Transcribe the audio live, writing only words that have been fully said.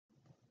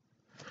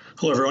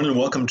Hello, everyone, and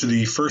welcome to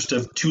the first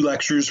of two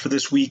lectures for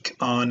this week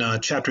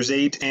on chapters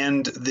 8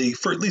 and at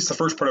least the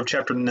first part of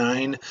chapter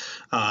 9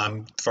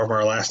 from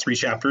our last three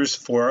chapters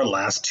for our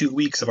last 2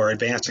 weeks of our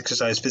advanced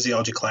exercise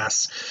physiology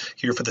class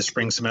here for the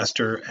spring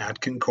semester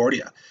at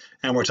Concordia.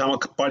 And we're talking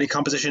about body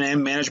composition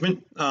and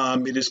management.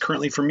 It is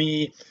currently for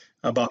me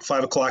about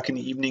 5 o'clock in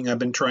the evening. I've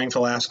been trying for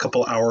the last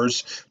couple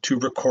hours to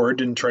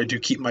record and try to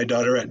keep my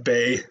daughter at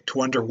bay, to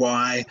wonder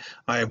why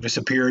I have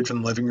disappeared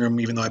from the living room,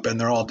 even though I've been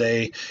there all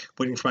day,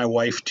 waiting for my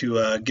wife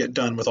to get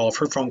done with all of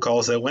her phone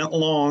calls that went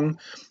long.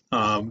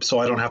 So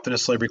I don't have to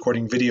necessarily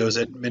recording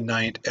videos at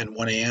midnight and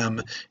 1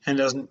 a.m. and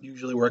it doesn't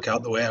usually work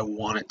out the way I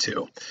want it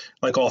to.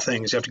 Like all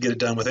things, you have to get it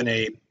done within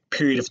a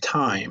period of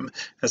time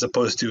as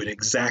opposed to an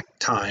exact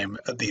time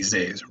these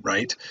days,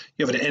 right?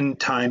 You have an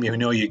end time you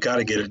know you got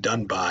to get it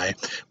done by,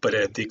 but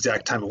at the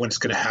exact time of when it's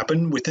going to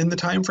happen within the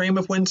time frame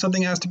of when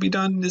something has to be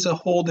done is a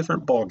whole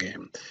different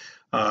ballgame.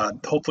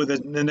 Hopefully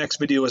the next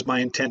video is my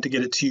intent to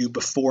get it to you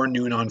before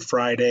noon on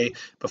Friday,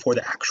 before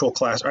the actual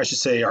class, or I should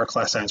say our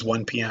class time is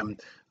 1 p.m.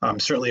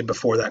 Certainly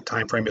before that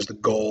time frame is the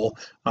goal.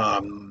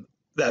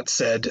 That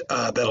said,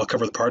 that'll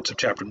cover the parts of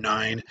chapter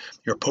 9.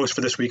 Your post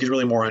for this week is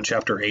really more on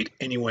chapter 8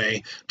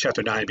 anyway.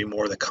 Chapter 9 would be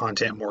more of the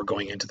content, more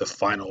going into the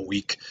final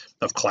week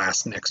of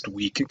class next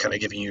week, kind of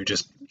giving you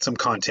just some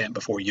content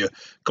before you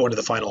go into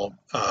the final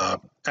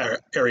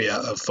area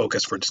of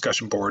focus for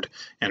discussion board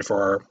and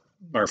for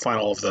our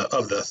final of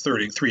the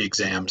 33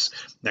 exams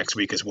next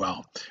week as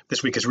well.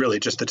 This week is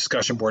really just the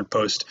discussion board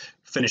post,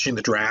 finishing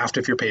the draft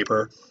of your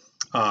paper,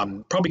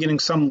 probably getting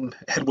some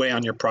headway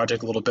on your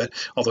project a little bit,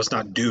 although it's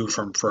not due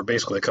for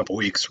basically a couple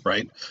weeks,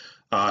 right?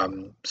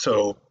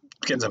 So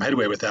getting some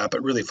headway with that,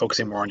 but really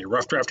focusing more on your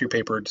rough draft of your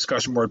paper,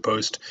 discussion board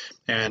post,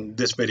 and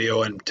this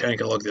video, and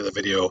taking a look at the other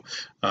video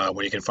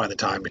when you can find the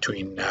time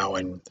between now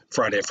and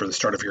Friday for the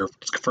start of your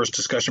first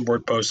discussion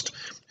board post,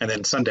 and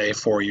then Sunday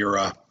for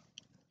your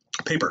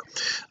paper.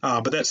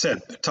 But that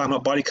said, talking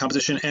about body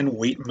composition and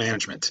weight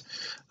management,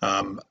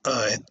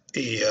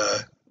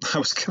 I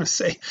was going to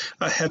say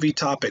a heavy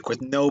topic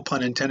with no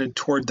pun intended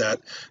toward that.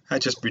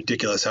 That's just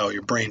ridiculous how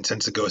your brain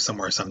tends to go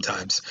somewhere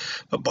sometimes.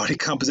 But body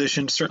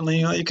composition,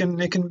 certainly it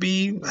can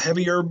be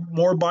heavier,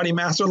 more body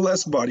mass or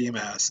less body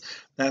mass.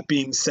 That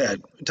being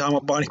said, talking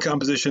about body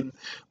composition,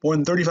 more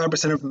than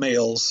 35% of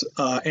males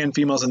and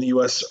females in the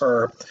U.S.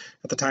 are,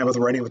 at the time of the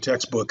writing of the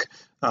textbook,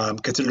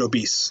 considered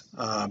obese,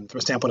 from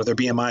a standpoint of their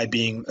BMI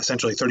being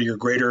essentially 30 or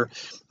greater.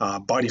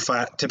 Body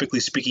fat,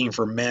 typically speaking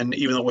for men,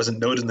 even though it wasn't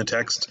noted in the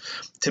text,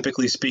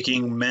 typically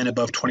speaking, men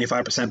above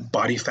 25%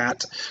 body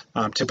fat,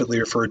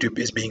 typically referred to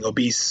as being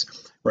obese,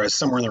 whereas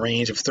somewhere in the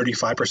range of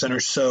 35% or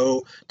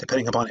so,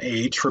 depending upon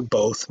age for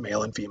both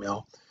male and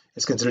female,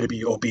 is considered to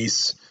be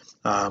obese,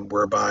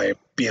 whereby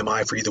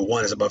BMI for either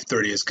one is above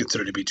 30 is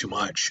considered to be too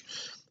much.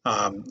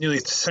 Nearly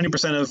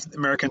 70% of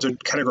Americans are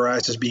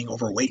categorized as being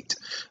overweight,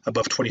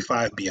 above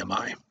 25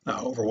 BMI,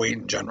 overweight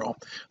in general.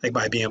 I think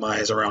my BMI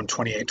is around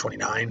 28,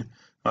 29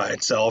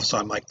 itself, so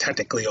I'm like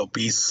technically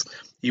obese,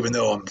 even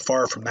though I'm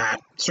far from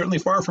that. Certainly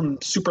far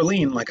from super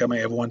lean like I may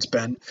have once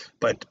been,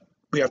 but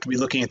we have to be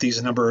looking at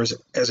these numbers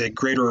as a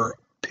greater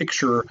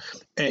picture,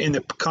 in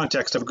the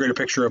context of a greater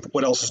picture of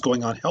what else is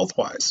going on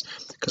health-wise.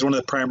 Because one of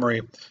the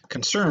primary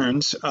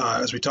concerns,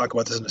 as we talk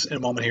about this in a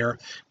moment here,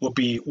 will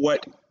be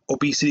what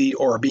obesity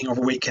or being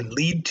overweight can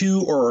lead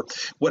to, or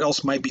what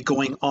else might be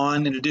going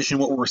on in addition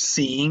to what we're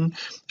seeing,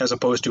 as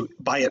opposed to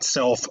by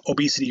itself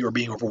obesity or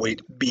being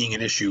overweight being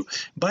an issue.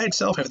 By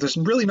itself, if there's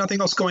really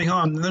nothing else going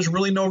on, then there's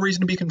really no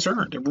reason to be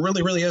concerned. It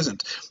really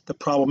isn't. The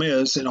problem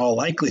is, in all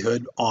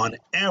likelihood, on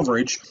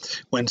average,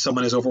 when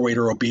someone is overweight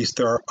or obese,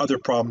 there are other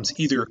problems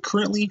either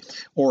currently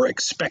or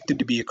expected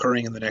to be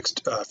occurring in the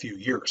next few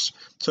years.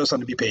 So it's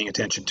something to be paying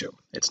attention to.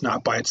 It's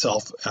not by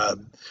itself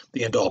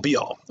the end-all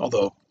be-all,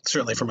 although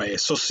certainly from a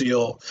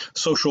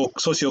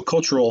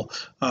socio-cultural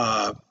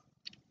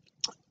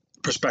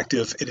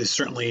perspective, it is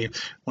certainly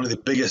one of the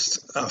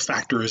biggest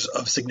factors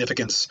of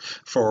significance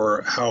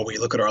for how we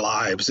look at our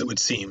lives, it would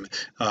seem,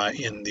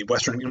 in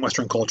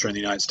Western culture in the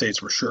United States,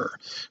 for sure,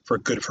 for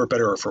good, for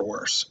better, or for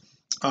worse.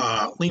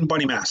 Lean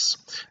body mass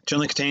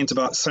generally contains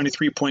about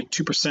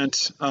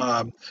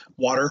 73.2%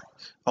 water.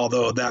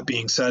 Although that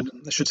being said,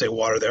 I should say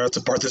water there, that's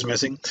a part that's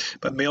missing.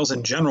 But males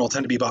in general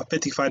tend to be about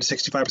 55 to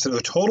 65% of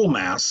the total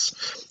mass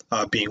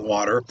being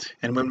water,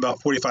 and women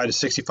about 45 to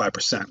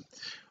 65%.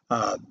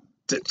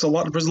 There's a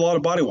lot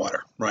of body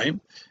water, right?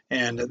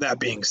 And that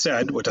being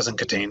said, what doesn't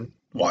contain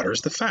water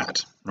is the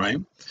fat, right?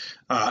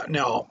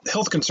 Now,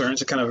 health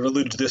concerns, I kind of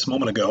alluded to this a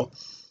moment ago,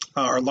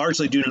 are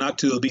largely due not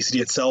to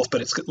obesity itself, but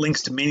it's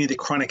links to many of the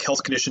chronic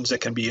health conditions that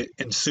can be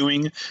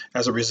ensuing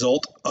as a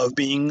result of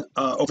being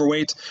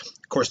overweight.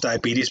 Of course,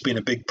 diabetes being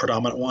a big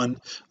predominant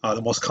one,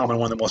 the most common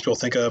one that most people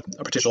think of,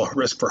 a potential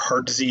risk for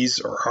heart disease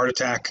or heart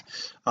attack,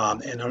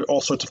 and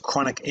all sorts of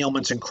chronic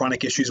ailments and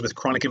chronic issues with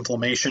chronic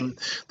inflammation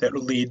that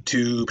lead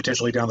to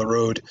potentially down the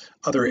road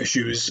other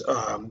issues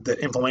that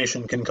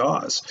inflammation can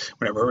cause.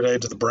 Whenever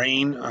related to the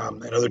brain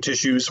and other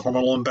tissues,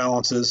 hormonal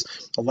imbalances,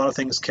 a lot of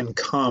things can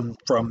come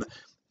from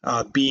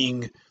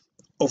being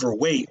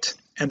overweight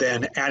And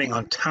then adding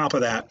on top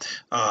of that,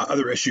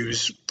 other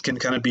issues can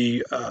kind of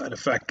be an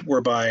effect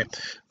whereby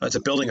it's a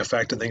building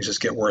effect and things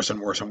just get worse and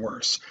worse and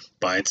worse.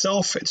 By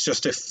itself, it's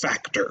just a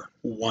factor,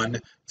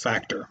 one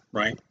factor,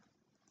 right?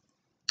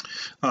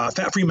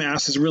 Fat-free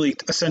mass is really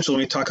essential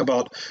when we talk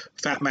about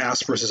fat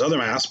mass versus other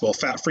mass. Well,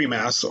 fat-free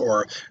mass,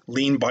 or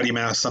lean body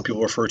mass, some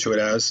people refer to it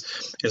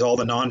as, is all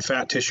the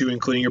non-fat tissue,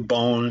 including your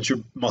bones, your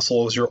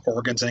muscles, your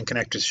organs, and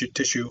connective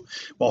tissue,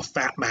 while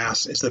fat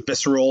mass is the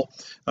visceral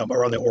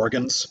around the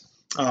organs,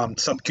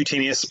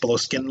 subcutaneous below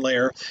skin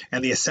layer,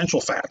 and the essential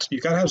fat. You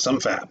got to have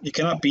some fat. You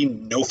cannot be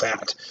no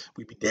fat.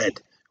 We'd be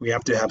dead. We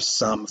have to have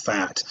some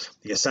fat.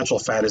 The essential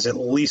fat is at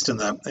least in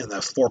the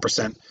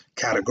 4%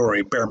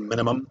 category, bare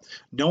minimum.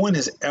 No one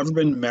has ever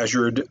been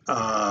measured,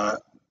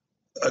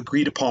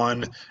 agreed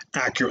upon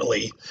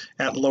accurately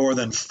at lower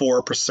than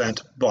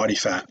 4% body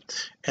fat.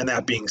 And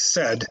that being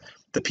said,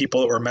 the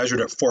people that were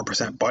measured at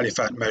 4% body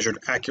fat, measured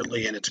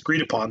accurately, and it's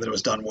agreed upon that it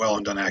was done well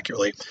and done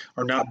accurately,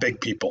 are not big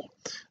people.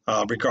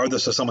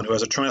 Regardless of someone who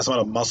has a tremendous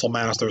amount of muscle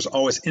mass, there's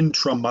always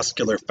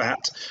intramuscular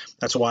fat.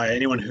 That's why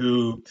anyone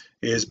who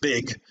is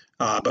big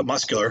but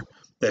muscular,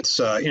 that's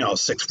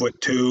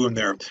 6'2" and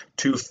they're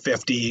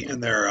 250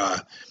 and their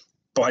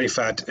body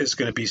fat is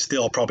going to be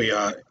still probably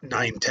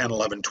 9, 10,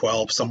 11,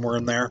 12, somewhere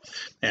in there.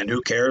 And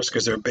who cares,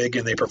 because they're big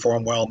and they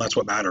perform well, and that's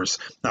what matters,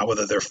 not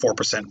whether they're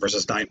 4%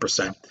 versus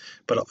 9%.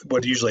 But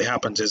what usually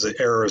happens is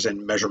errors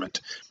in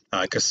measurement,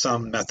 because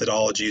some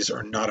methodologies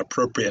are not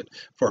appropriate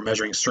for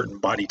measuring certain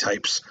body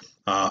types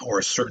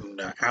or certain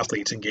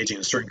athletes engaging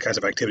in certain kinds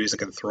of activities that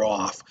can throw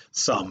off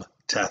some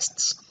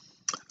tests.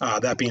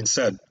 That being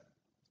said,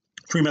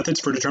 3 methods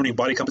for determining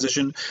body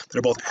composition that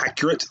are both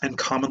accurate and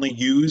commonly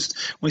used.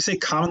 When we say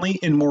commonly,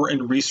 in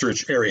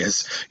research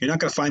areas. You're not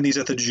going to find these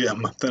at the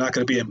gym. They're not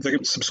going to be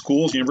in some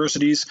schools,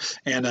 universities,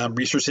 and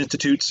research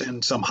institutes,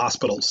 and some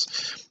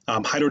hospitals.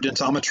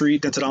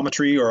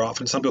 Hydrodensitometry, or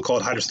often some people call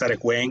it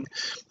hydrostatic weighing,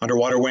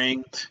 underwater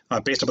weighing,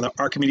 based upon the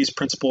Archimedes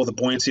principle of the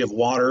buoyancy of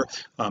water.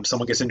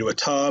 Someone gets into a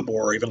tub,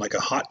 or even like a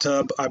hot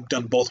tub. I've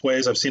done both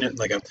ways. I've seen it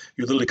in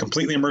you literally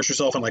completely immerse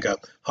yourself in like a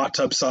hot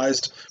tub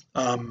sized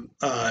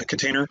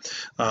container,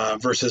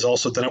 versus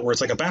also done it where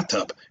it's like a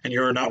bathtub and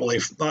you're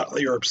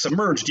you're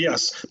submerged,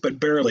 yes, but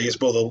barely, is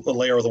both a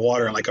layer of the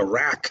water and like a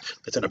rack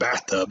that's in a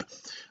bathtub.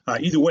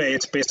 Either way,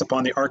 it's based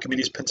upon the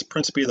Archimedes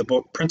principle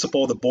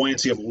of the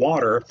buoyancy of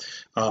water,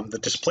 the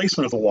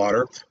displacement of the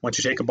water. Once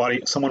you take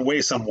someone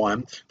weighs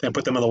someone, then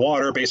put them in the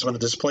water based on the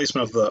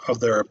displacement of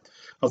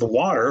the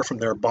water from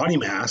their body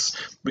mass,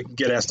 we can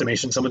get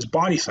estimation of someone's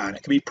body fat.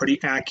 It can be pretty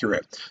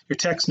accurate. Your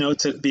text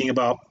notes it being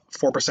about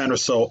 4% or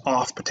so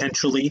off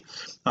potentially,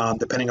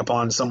 depending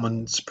upon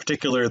someone's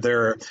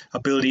their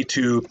ability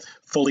to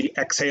fully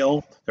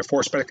exhale, their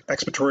forced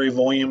expiratory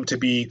volume to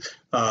be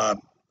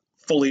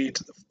fully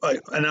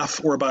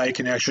enough whereby you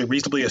can actually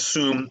reasonably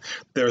assume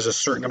there's a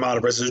certain amount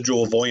of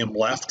residual volume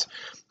left.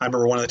 I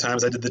remember one of the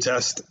times I did the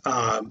test,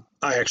 I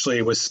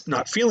actually was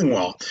not feeling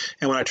well,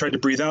 and when I tried to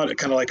breathe out, it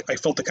kind of I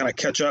felt it kind of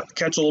catch a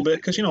little bit,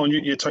 because when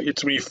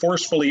you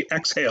forcefully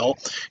exhale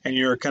and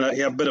you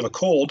have a bit of a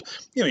cold,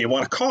 you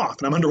want to cough,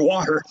 and I'm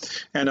underwater,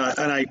 and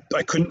I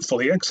couldn't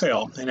fully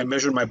exhale, and I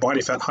measured my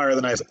body fat higher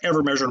than I've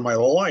ever measured in my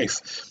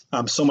life,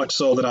 so much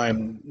so that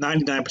I'm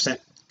 99%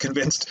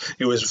 convinced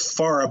it was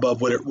far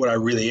above what I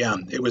really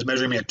am. It was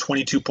measuring me at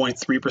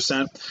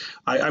 22.3%.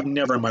 I've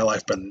never in my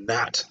life been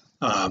that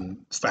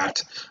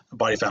fat,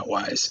 body fat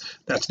wise.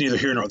 That's neither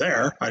here nor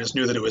there. I just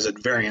knew that it was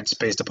at variance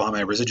based upon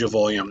my residual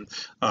volume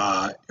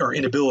or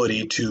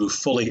inability to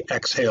fully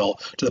exhale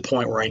to the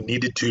point where I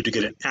needed to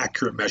get an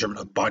accurate measurement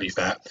of body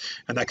fat,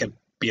 and that can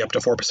be up to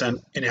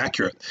 4%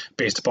 inaccurate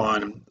based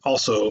upon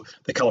also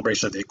the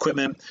calibration of the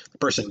equipment, the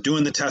person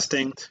doing the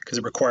testing, because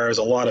it requires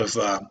a lot of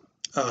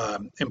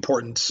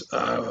importance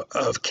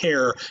of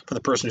care from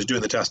the person who's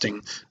doing the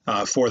testing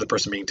for the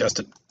person being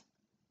tested.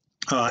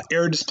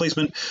 Air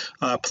displacement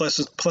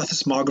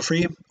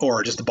plethysmography,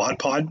 or just the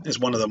bod is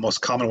one of the most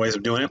common ways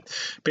of doing it,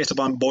 based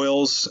upon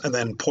Boyle's and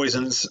then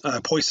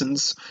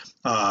Poisson's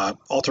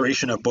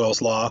alteration of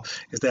Boyle's law,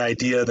 is the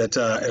idea that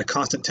at a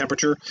constant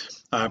temperature,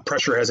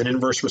 pressure has an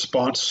inverse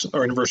response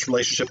or inverse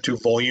relationship to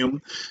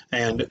volume,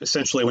 and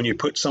essentially when you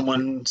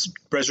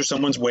measure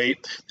someone's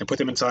weight and put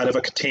them inside of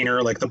a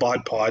container like the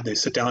bod pod, they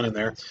sit down in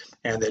there,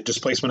 and the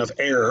displacement of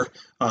air,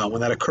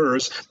 when that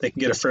occurs, they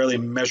can get a fairly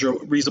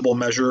reasonable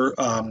measure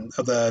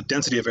of the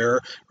density of air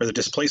or the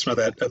displacement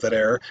of that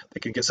air. They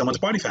can get someone's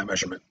body fat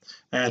measurement.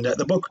 And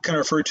the book kind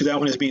of referred to that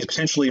one as being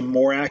potentially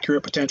more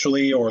accurate,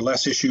 or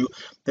less issue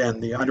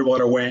than the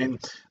underwater weighing.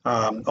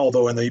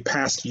 Although in the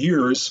past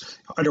years,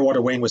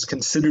 underwater weighing was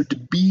considered to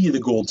be the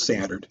gold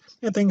standard.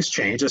 And things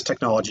change as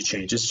technology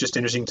changes. It's just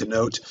interesting to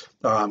note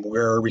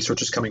where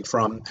research is coming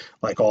from.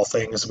 Like all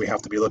things, we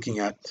have to be looking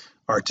at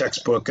our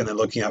textbook and then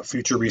looking at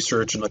future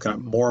research and looking at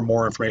more and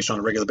more information on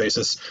a regular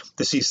basis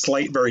to see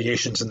slight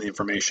variations in the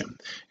information.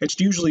 It's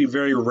usually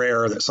very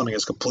rare that something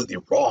is completely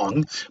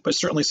wrong, but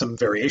certainly some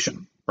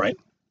variation, right?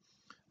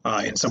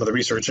 In some of the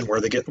research and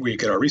where we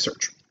get our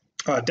research.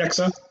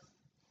 DEXA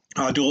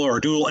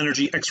dual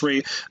energy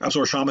X-ray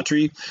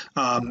absorptiometry.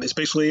 Is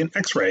basically an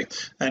X-ray,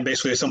 and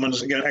basically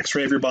someone's get an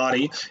X-ray of your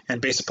body,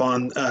 and based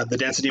upon the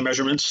density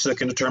measurements, that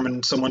can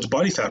determine someone's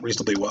body fat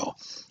reasonably well.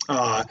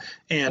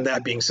 And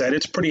that being said,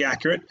 it's pretty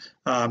accurate.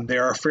 They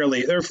are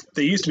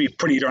they used to be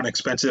pretty darn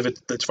expensive.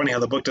 It's funny how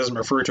the book doesn't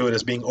refer to it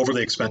as being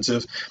overly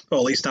expensive,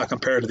 well, at least not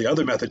compared to the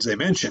other methods they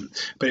mention.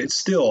 But it's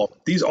still,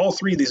 all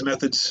three of these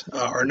methods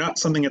are not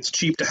something that's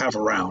cheap to have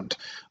around.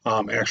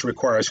 It actually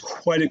requires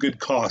quite a good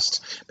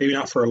cost, maybe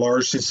not for a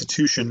large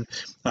institution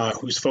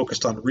who's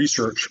focused on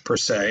research per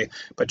se,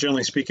 but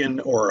generally speaking,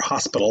 or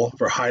hospital,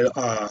 or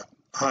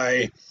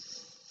high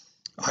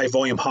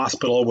volume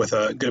hospital with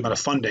a good amount of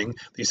funding,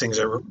 these things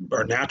are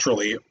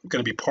naturally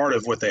going to be part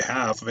of what they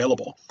have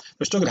available.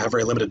 They're still going to have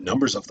very limited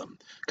numbers of them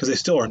because they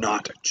still are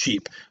not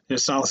cheap.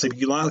 It's not like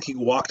you can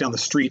walk down the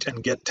street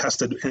and get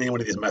tested in any one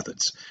of these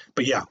methods.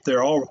 But yeah,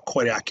 they're all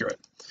quite accurate.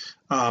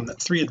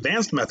 Three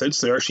advanced methods,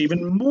 they're actually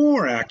even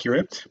more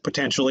accurate,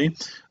 potentially,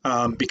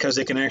 because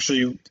they can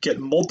actually get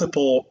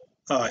multiple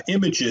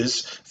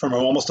images from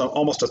almost a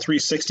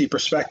 360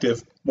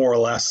 perspective, more or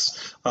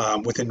less,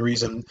 within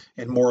reason,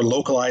 in more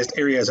localized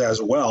areas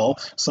as well,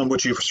 some of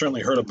which you've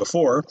certainly heard of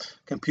before.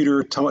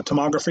 Computer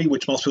tomography,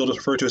 which most people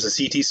refer to as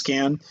a CT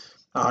scan,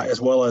 as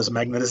well as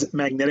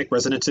magnetic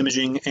resonance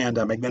imaging and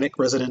magnetic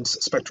resonance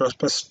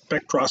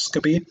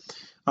spectroscopy.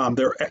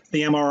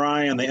 The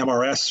MRI and the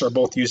MRS are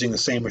both using the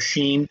same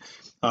machine,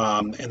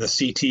 and the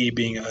CT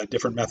being a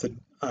different method.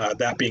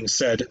 That being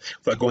said,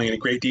 without going into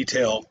great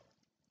detail,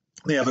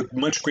 they have a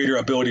much greater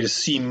ability to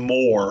see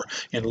more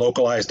in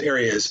localized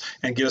areas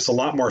and give us a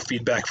lot more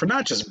feedback for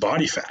not just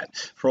body fat,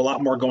 for a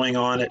lot more going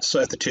on at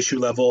the tissue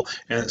level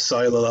and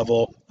cellular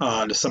level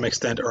to some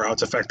extent, or how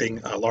it's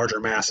affecting larger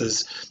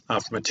masses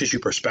from a tissue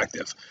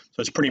perspective.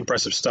 So it's pretty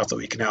impressive stuff that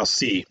we can now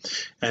see.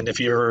 And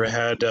if you ever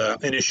had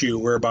an issue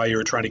whereby you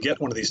were trying to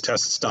get one of these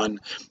tests done,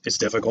 it's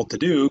difficult to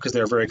do because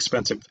they're very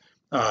expensive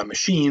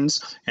machines,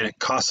 and it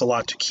costs a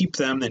lot to keep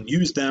them and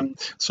use them,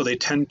 so they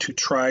tend to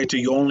try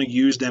to only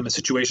use them in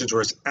situations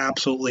where it's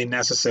absolutely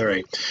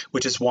necessary,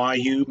 which is why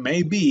you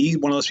may be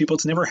one of those people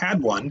that's never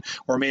had one,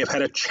 or may have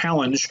had a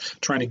challenge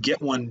trying to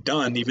get one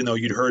done, even though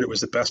you'd heard it was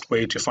the best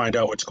way to find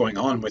out what's going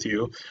on with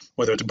you,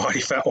 whether it's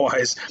body fat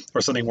wise or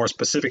something more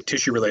specific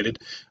tissue related.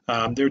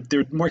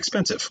 They're more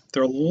expensive.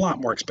 They're a lot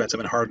more expensive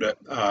and hard to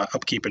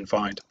upkeep and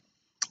find.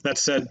 That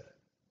said,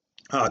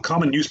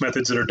 common use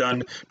methods that are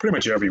done pretty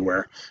much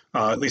everywhere,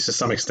 at least to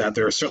some extent.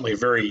 They're certainly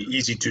very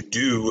easy to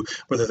do.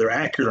 Whether they're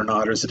accurate or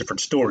not is a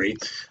different story.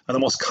 The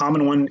most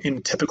common one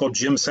in typical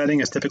gym setting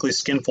is typically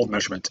skin fold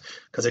measurement,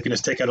 because they can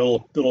just take out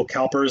little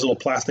calipers, little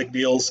plastic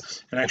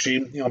deals, and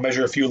actually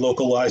measure a few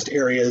localized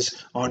areas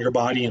on your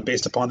body, and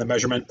based upon the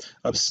measurement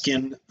of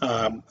skin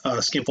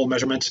fold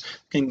measurements,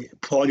 can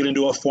plug it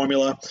into a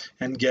formula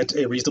and get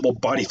a reasonable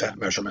body fat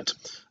measurement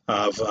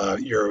of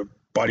your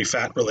body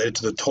fat related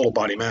to the total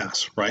body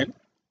mass, right?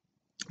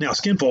 Now,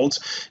 skin folds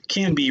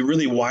can be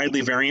really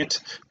widely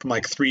variant, from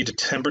like 3 to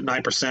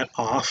 9%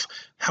 off.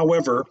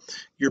 However,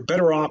 you're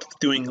better off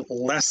doing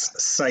less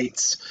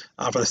sites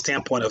from the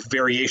standpoint of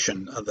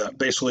variation.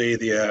 Basically,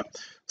 the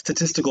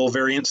statistical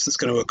variance that's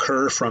going to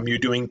occur from you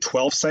doing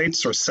 12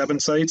 sites or 7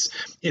 sites.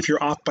 If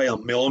you're off by a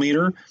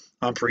millimeter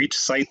for each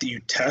site that you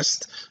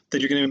test,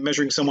 then you're going to be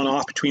measuring someone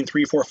off between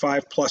 3, 4,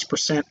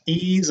 5+%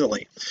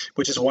 easily,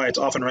 which is why it's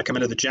often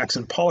recommended the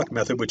Jackson-Pollock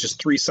method, which is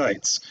 3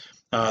 sites.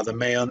 The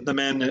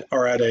men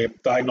are at a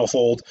diagonal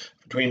fold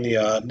between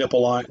the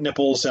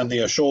nipples and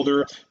the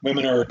shoulder.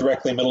 Women are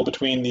directly middle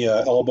between the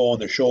elbow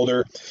and the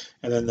shoulder.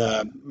 And then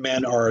the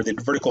men are the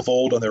vertical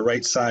fold on their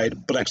right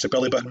side, but next to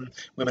belly button.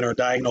 Women are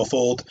diagonal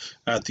fold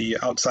at the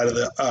outside of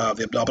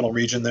the abdominal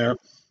region there.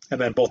 And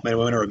then both men and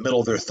women are in the middle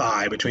of their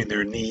thigh between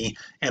their knee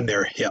and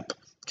their hip.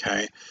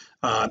 Okay.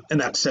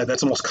 And that said,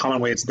 that's the most common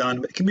way it's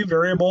done. It can be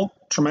variable,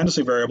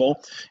 tremendously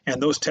variable,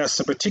 and those tests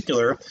in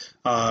particular,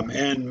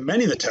 and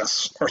many of the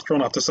tests are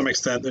thrown off to some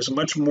extent. There's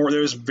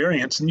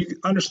variance, and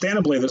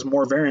understandably, there's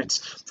more variance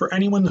for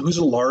anyone who's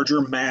a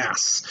larger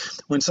mass.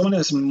 When someone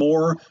has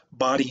more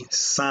body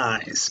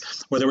size,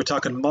 whether we're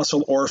talking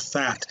muscle or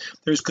fat,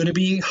 there's going to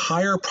be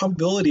higher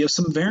probability of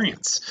some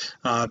variance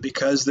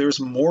because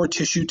there's more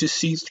tissue to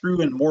see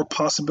through and more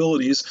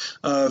possibilities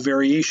of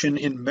variation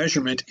in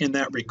measurement in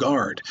that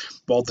regard.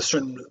 While the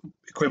certain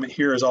equipment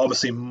here is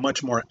obviously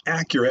much more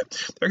accurate,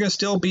 there are going to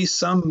still be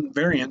some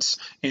variance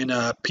in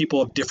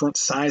people of different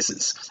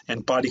sizes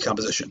and body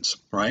compositions,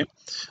 right?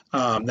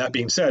 That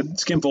being said,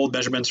 skin fold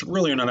measurements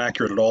really are not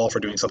accurate at all for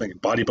doing something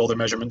like bodybuilder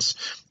measurements,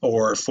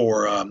 or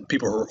for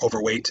people who are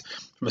overweight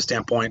from a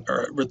standpoint,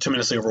 or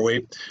tremendously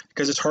overweight,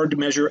 because it's hard to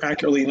measure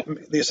accurately.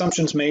 The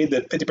assumption's made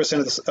that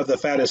 50% of the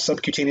fat is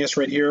subcutaneous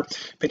right here,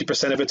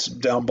 50% of it's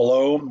down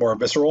below, more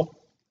visceral.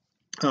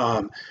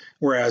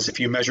 Whereas if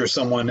you measure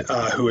someone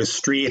who is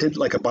striated,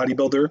 like a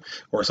bodybuilder,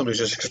 or someone who's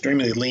just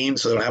extremely lean,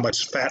 so they don't have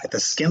much fat at the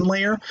skin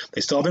layer,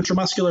 they still have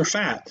intramuscular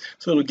fat.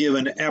 So it'll give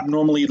an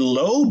abnormally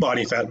low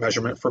body fat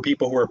measurement for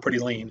people who are pretty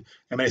lean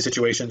in many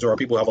situations, or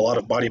people who have a lot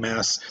of body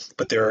mass,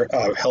 but they're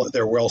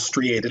well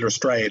striated or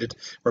striated,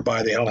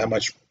 whereby they don't have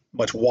much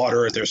much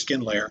water at their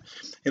skin layer.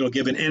 It'll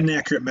give an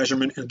inaccurate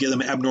measurement and give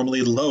them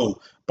abnormally low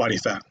body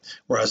fat.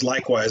 Whereas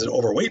likewise, an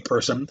overweight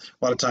person,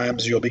 a lot of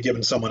times you'll be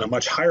giving someone a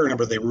much higher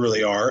number than they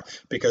really are,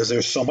 because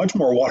there's so much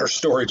more water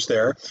storage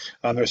there.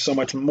 There's so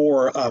much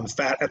more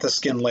fat at the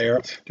skin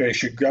layer. They're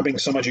actually grabbing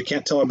so much you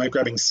can't tell, am I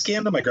grabbing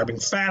skin, am I grabbing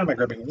fat, am I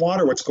grabbing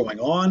water, what's going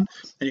on?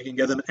 And you can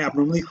give them an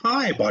abnormally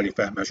high body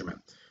fat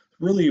measurement.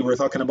 Really, we're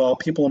talking about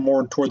people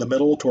more toward the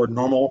middle, toward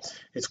normal.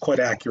 It's quite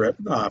accurate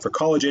for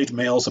college age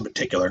males in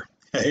particular.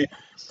 Okay?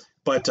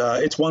 But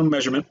it's one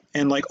measurement,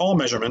 and like all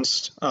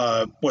measurements,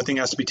 one thing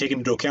has to be taken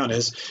into account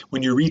is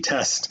when you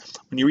retest.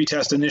 When you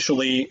retest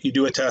initially, you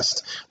do a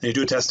test, then you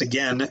do a test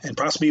again, and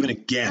possibly even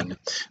again,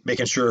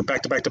 making sure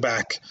back to back to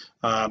back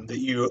that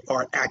you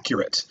are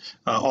accurate,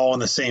 all in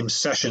the same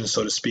session,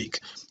 so to speak.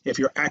 If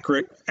you're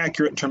accurate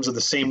in terms of the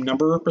same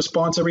number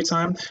response every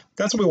time,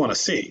 that's what we want to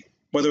see.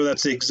 Whether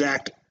that's the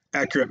exact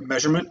accurate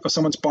measurement of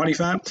someone's body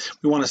fat,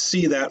 we want to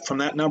see that from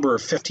that number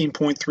of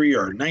 15.3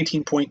 or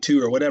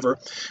 19.2 or whatever.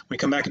 We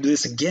come back and do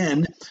this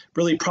again,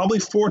 really probably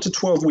 4 to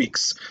 12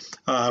 weeks.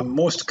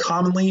 Most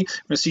commonly,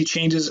 we're going to see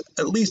changes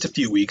at least a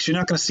few weeks. You're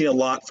not going to see a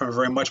lot from a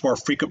very much more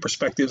frequent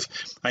perspective.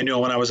 I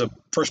know when I was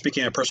first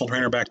became a personal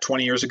trainer back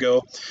 20 years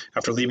ago,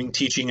 after leaving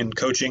teaching and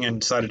coaching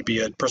and decided to be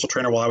a personal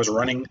trainer while I was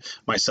running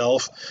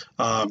myself,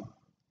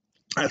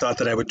 I thought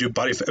that I would do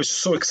body fat. It was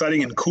so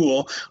exciting and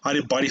cool. I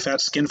did body fat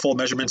skin fold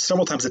measurements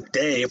several times a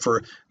day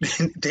for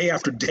day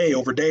after day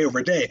over day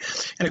over day.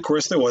 And of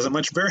course, there wasn't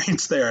much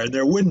variance there, and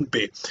there wouldn't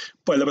be.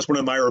 But that was one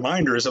of my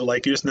reminders of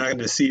like, you're just not going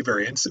to see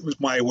variance. It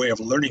was my way of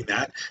learning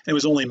that. And it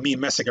was only me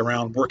messing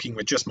around working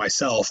with just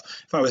myself.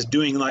 If I was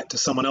doing that to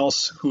someone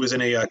else who was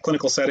in a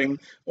clinical setting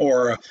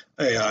or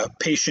a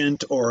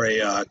patient or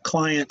a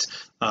client,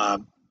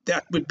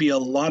 that would be a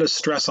lot of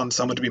stress on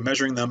someone to be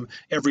measuring them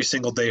every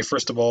single day.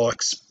 First of all,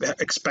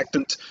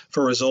 expectant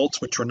for results,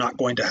 which are not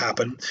going to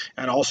happen,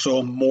 and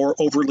also more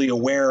overly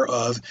aware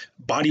of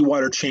body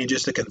water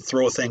changes that can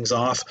throw things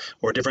off,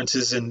 or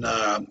differences in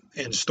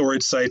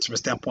storage sites from a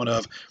standpoint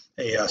of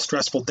a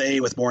stressful day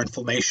with more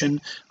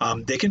inflammation.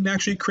 They can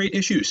actually create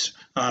issues.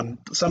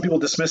 Some people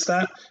dismiss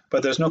that,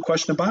 but there's no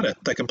question about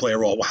it that can play a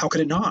role. Well, how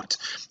could it not?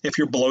 If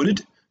you're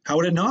bloated, how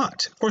would it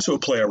not? Of course it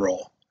would play a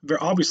role. Very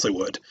obviously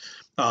would.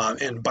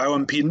 And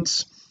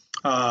bioimpedance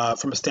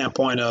from a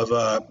standpoint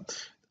of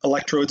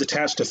electrodes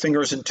attached to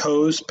fingers and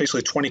toes,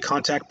 basically 20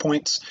 contact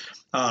points.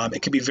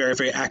 It can be very,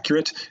 very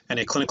accurate in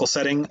a clinical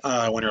setting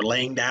when you're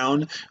laying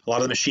down. A lot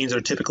of the machines that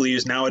are typically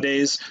used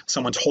nowadays,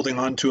 someone's holding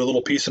on to a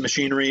little piece of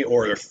machinery,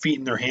 or their feet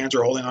and their hands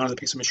are holding on to the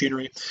piece of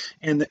machinery.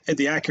 And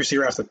the accuracy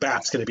right off the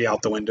bat is going to be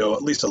out the window,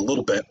 at least a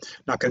little bit.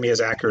 Not going to be as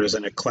accurate as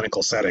in a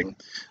clinical setting.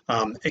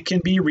 It can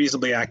be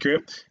reasonably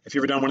accurate. If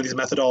you've ever done one of these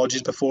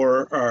methodologies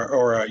before,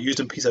 or used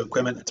a piece of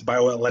equipment, it's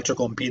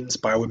bioelectrical impedance,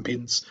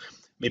 bioimpedance.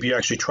 Maybe you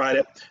actually tried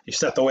it, you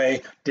stepped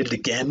away, did it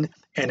again,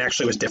 and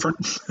actually was different.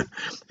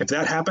 If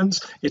that happens,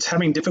 it's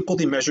having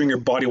difficulty measuring your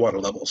body water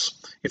levels.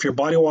 If your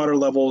body water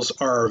levels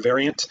are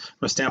variant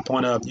from a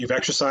standpoint of you've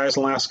exercised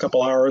in the last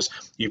couple hours,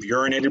 you've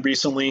urinated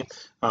recently,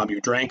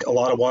 you drank a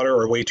lot of water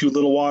or way too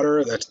little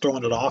water, that's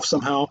throwing it off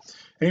somehow.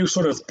 And you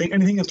sort of think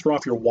anything can throw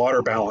off your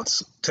water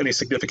balance to any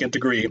significant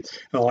degree in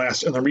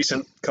the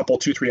recent couple,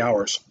 2-3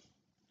 hours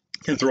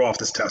can throw off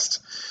this test.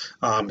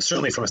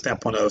 Certainly from a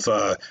standpoint of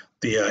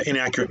the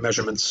inaccurate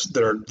measurements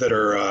that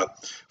are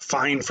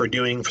fine for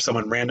doing for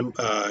someone random,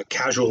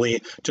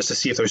 casually, just to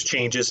see if there's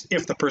changes.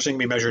 If the person can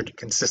be measured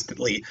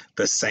consistently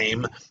the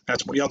same,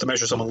 that's what you have to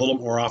measure someone a little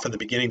more often in the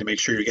beginning to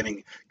make sure you're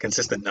getting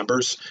consistent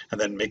numbers,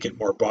 and then make it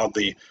more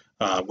broadly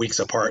weeks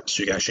apart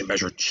so you can actually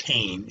measure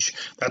change.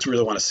 That's what we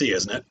really want to see,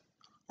 isn't it?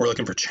 We're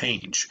looking for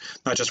change,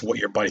 not just what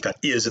your body fat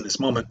is in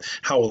this moment.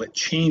 How will it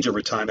change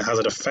over time, and how does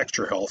it affect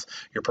your health,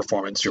 your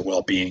performance, your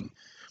well-being?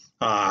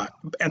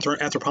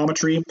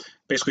 Anthropometry,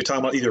 basically talking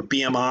about either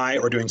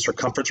BMI or doing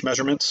circumference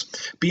measurements.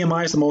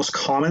 BMI is the most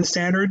common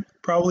standard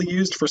probably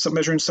used for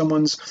measuring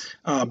someone's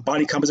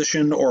body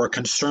composition or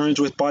concerns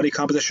with body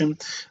composition,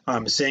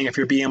 saying if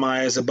your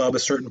BMI is above a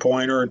certain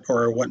point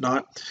or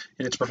whatnot,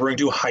 and it's referring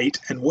to height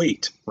and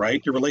weight,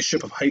 right? Your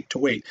relationship of height to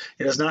weight.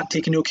 It does not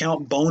take into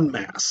account bone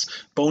mass,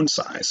 bone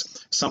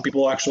size. Some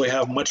people actually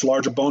have much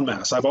larger bone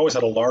mass. I've always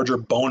had a larger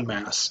bone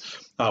mass.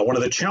 One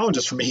of the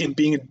challenges for me in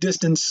being a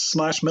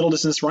distance/middle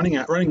distance running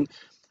as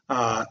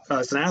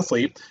an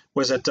athlete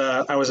was that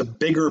I was a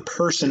bigger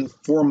person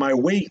for my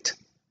weight.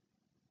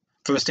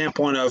 From a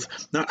standpoint of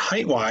not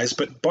height-wise,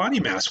 but body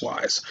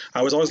mass-wise.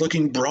 I was always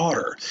looking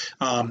broader,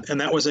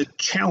 and that was a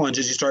challenge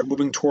as you start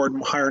moving toward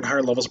higher and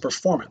higher levels of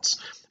performance.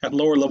 At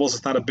lower levels,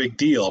 it's not a big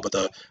deal, but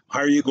the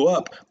higher you go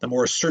up, the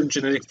more certain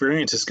genetic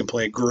variances can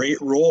play a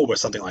great role with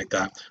something like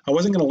that. I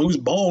wasn't going to lose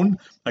bone.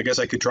 I guess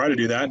I could try to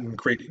do that and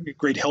create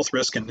great health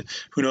risk, and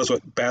who knows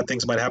what bad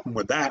things might happen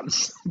with that,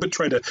 but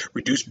try to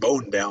reduce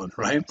bone down,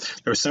 right?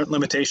 There are certain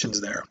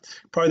limitations there.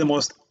 Probably the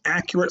most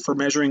accurate for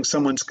measuring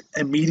someone's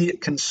immediate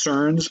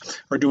concerns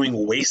are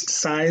doing waist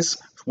size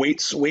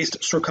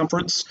waist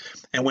circumference,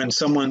 and when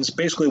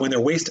their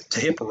waist to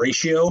hip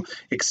ratio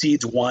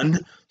exceeds 1,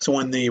 so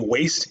when the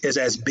waist is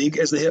as big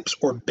as the hips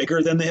or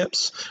bigger than the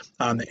hips,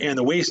 and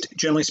the waist,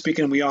 generally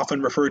speaking, we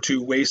often refer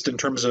to waist in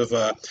terms of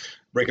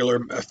regular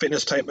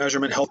fitness type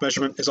measurement, health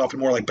measurement is often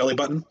more like belly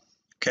button.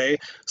 Okay,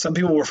 some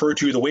people refer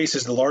to the waist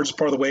as the largest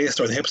part of the waist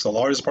or the hips the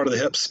largest part of the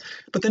hips,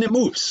 but then it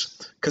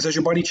moves because as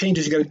your body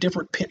changes, you got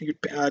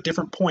a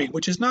different point,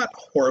 which is not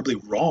horribly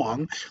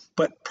wrong,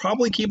 but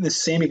probably keeping the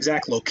same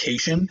exact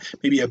location,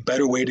 maybe a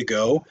better way to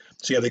go.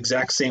 So you have the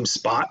exact same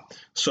spot.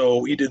 So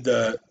we did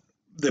the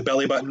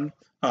belly button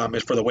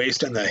is for the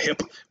waist, and the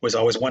hip was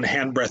always 1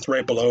 hand breadth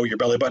right below your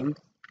belly button.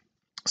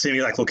 Same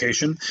exact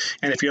location.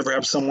 And if you ever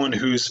have someone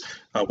whose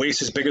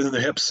waist is bigger than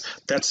their hips,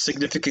 that's a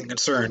significant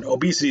concern.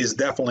 Obesity is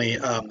definitely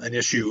an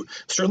issue.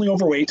 Certainly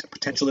overweight,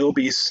 potentially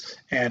obese,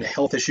 and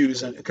health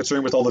issues and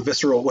concern with all the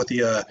visceral, with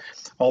the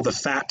all the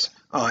fat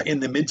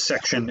in the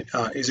midsection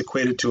is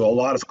equated to a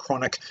lot of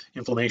chronic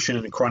inflammation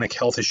and chronic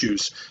health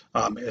issues,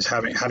 is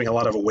having a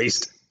lot of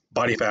waist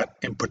body fat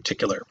in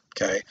particular,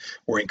 okay,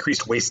 or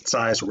increased waist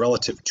size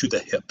relative to the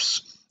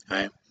hips,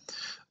 okay,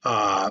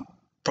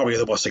 probably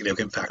the most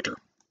significant factor.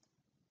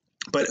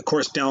 But of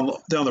course, down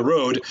the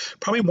road,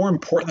 probably more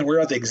important than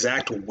where the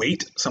exact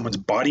weight, someone's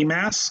body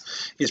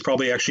mass, is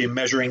probably actually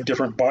measuring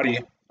different body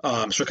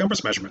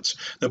circumference measurements.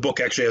 The book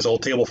actually has a whole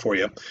table for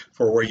you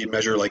for where you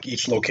measure like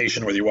each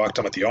location, whether you walk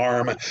talking about the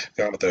arm,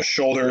 talking about the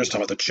shoulders,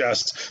 talking about the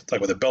chest,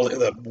 talking about the belly,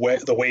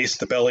 the waist,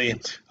 the belly,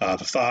 the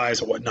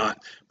thighs, and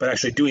whatnot. But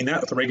actually doing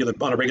that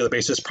on a regular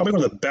basis, probably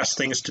one of the best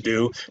things to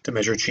do to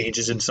measure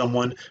changes in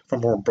someone from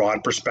a more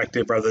broad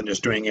perspective, rather than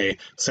just doing a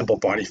simple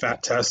body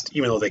fat test,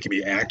 even though they can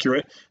be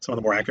accurate. Some of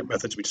the more accurate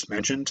methods we just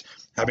mentioned,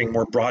 having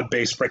more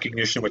broad-based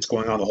recognition of what's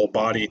going on in the whole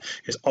body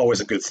is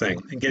always a good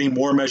thing. And getting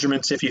more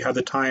measurements, if you have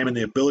the time and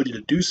the ability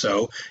to do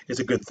so, is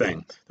a good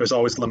thing. There's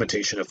always a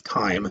limitation of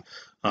time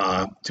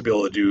to be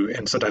able to do,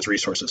 and sometimes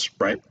resources,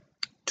 right,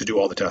 to do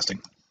all the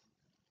testing.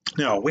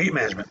 Now, weight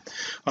management.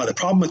 The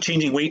problem with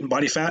changing weight and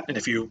body fat,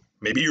 and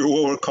maybe you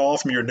will recall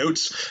from your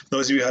notes,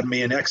 those of you who had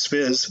me in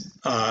XPhys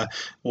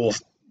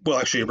will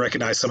actually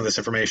recognize some of this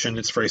information.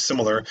 It's very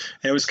similar, and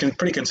it was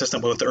pretty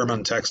consistent with what the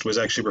Irvine text was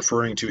actually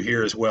referring to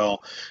here as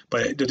well.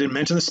 But it didn't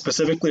mention this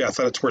specifically. I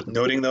thought it's worth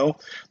noting, though.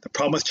 The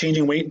problem with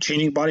changing weight and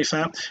changing body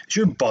fat is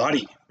your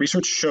body.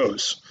 Research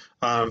shows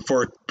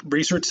for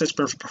research that's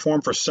been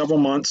performed for several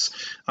months,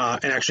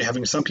 and actually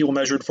having some people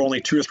measured for only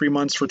 2 or 3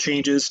 months for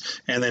changes,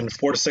 and then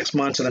 4 to 6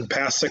 months, and then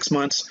past 6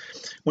 months.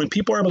 When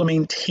people are able to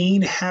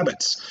maintain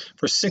habits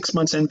for 6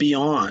 months and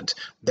beyond,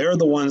 they're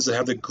the ones that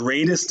have the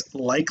greatest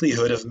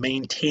likelihood of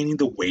maintaining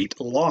the weight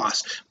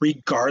loss,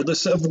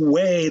 regardless of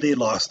way they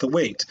lost the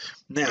weight.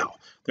 Now,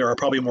 there are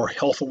probably more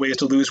helpful ways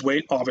to lose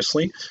weight,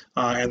 obviously,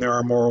 and there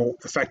are more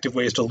effective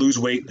ways to lose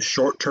weight in the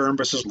short term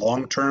versus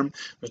long term.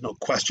 There's no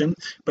question.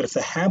 But if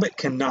the habit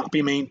cannot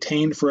be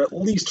maintained for at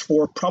least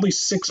probably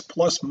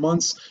 6+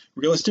 months,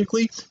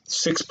 realistically,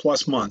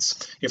 6+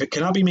 months. If it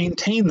cannot be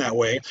maintained that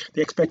way,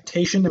 the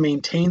expectation to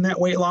maintain that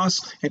weight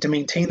loss and to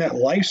maintain that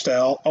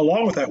lifestyle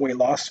along with that weight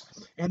loss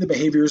and the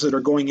behaviors that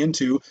are going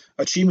into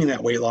achieving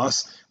that weight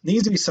loss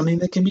needs to be something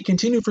that can be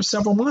continued for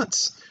several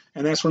months.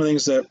 And that's one of the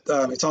things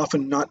that it's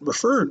often not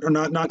referred or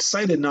not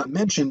cited, not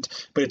mentioned,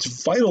 but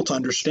it's vital to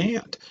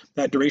understand.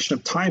 That duration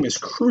of time is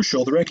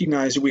crucial to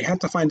recognize that we have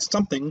to find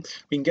something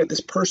we can get this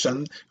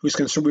person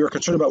we are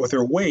concerned about with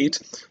their weight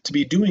to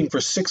be doing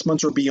for 6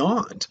 months or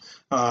beyond.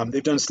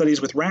 They've done studies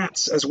with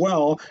rats as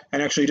well,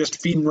 and actually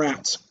just feeding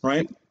rats,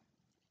 right?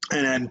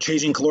 And then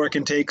changing caloric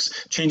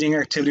intakes, changing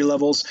activity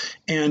levels,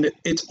 and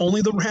it's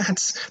only the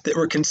rats that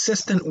were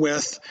consistent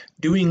with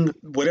doing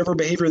whatever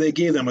behavior they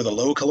gave them with a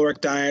low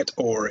caloric diet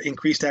or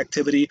increased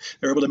activity.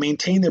 They were able to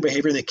maintain their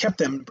behavior, and they kept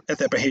them at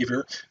that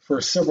behavior for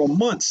several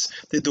months.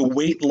 Did the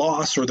weight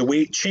loss or the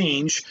weight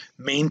change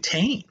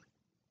maintain?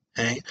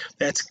 Okay,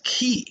 that's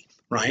key.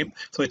 Right?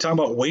 So we talk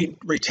about weight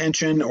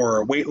retention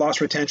or weight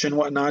loss retention,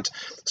 whatnot.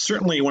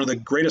 Certainly one of the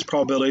greatest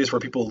probabilities for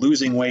people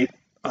losing weight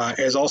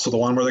is also the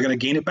one where they're going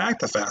to gain it back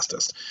the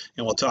fastest.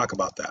 And we'll talk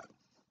about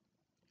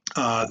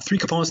that. 3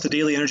 components to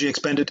daily energy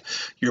expended.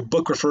 Your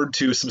book referred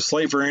to some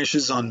slight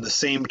variations on the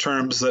same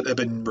terms that have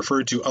been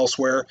referred to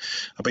elsewhere,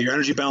 but your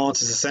energy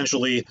balance is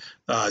essentially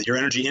your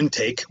energy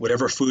intake,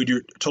 whatever food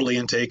you totally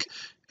intake,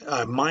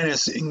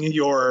 minus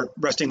your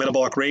resting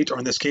metabolic rate, or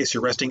in this case,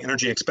 your resting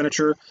energy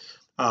expenditure,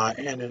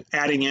 and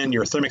adding in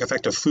your thermic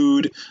effect of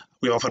food.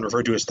 We often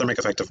refer to as thermic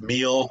effect of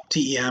meal,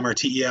 TEM or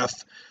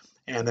TEF.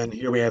 And then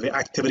here we have the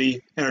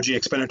activity energy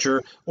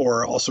expenditure,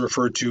 or also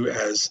referred to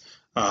as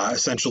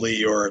essentially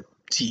your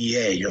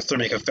TEA, your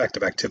thermic effect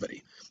of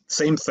activity.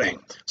 Same thing.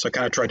 So I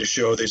kind of tried to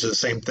show these are the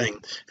same thing.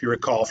 If you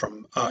recall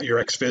from your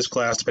ex-phys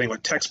class, depending on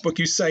what textbook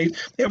you cite,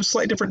 they have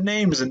slightly different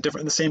names and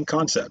the same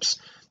concepts.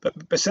 But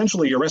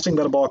essentially, your resting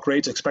metabolic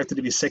rate is expected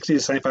to be 60 to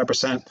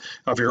 75%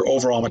 of your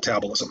overall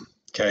metabolism.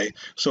 Okay,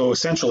 so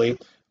essentially,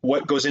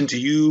 what goes into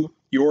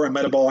your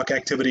metabolic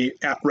activity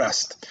at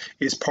rest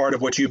is part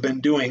of what you've been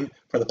doing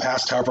for the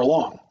past however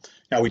long.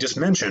 Now, we just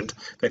mentioned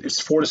that it's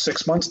 4 to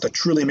 6 months to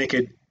truly make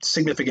a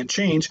significant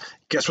change,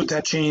 guess what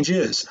that change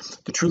is?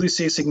 To truly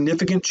see a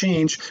significant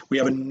change, we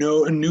have a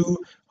new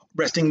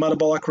resting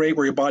metabolic rate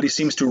where your body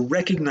seems to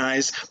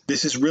recognize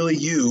this is really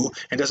you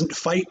and doesn't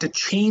fight to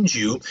change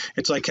you.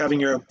 It's like having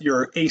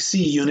your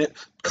AC unit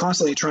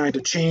constantly trying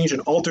to change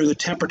and alter the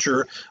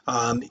temperature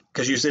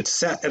because it's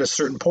set at a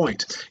certain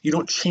point. You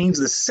don't change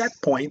the set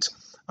point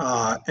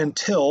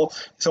until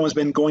someone's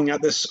been going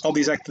at all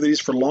these activities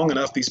for long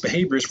enough, these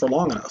behaviors for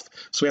long enough.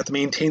 So we have to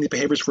maintain the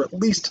behaviors for at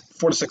least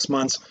 4 to 6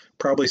 months,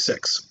 probably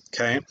 6.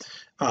 Okay.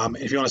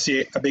 If you want to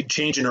see a big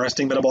change in your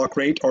resting metabolic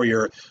rate or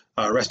your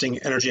resting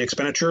energy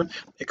expenditure,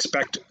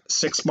 expect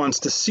 6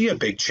 months to see a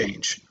big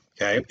change.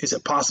 Okay. Is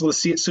it possible to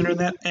see it sooner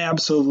than that?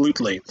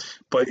 Absolutely.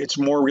 But it's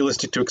more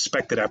realistic to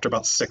expect it after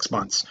about 6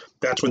 months.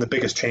 That's when the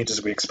biggest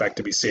changes we expect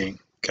to be seeing.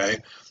 Okay.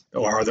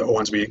 Or are the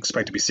ones we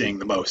expect to be seeing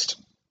the most.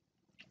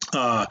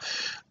 And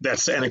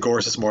of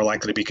course, it's more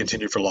likely to be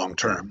continued for long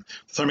term.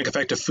 The thermic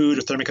effect of food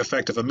or thermic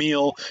effect of a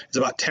meal is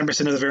about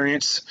 10% of the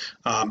variance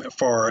as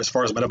far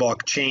as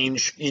metabolic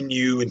change in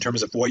you in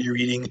terms of what you're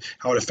eating,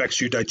 how it affects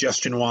you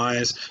digestion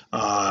wise,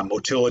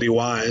 motility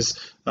wise,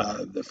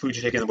 the food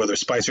you take in, whether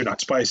it's spicy or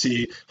not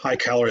spicy, high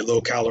calorie,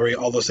 low calorie,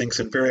 all those things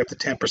can vary up to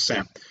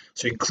 10%.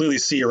 So you can clearly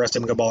see your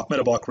resting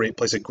metabolic rate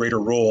plays a greater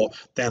role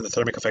than the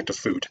thermic effect of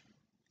food.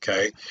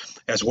 Okay,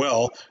 as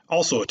well,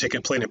 also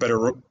playing a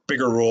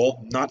bigger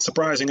role, not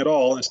surprising at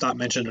all, it's not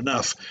mentioned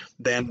enough,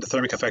 than the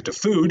thermic effect of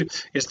food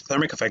is the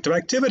thermic effect of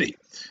activity,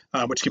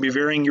 which can be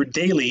varying your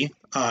daily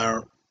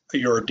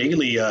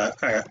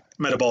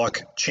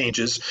metabolic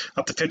changes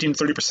up to 15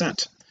 to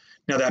 30%.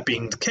 Now, that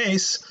being the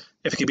case,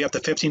 if it can be up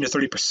to 15 to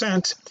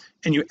 30%,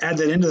 and you add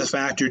that into the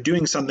fact you're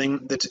doing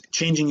something that's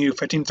changing you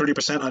 15 to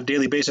 30% on a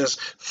daily basis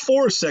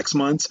for 6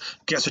 months,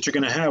 guess what you're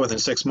going to have within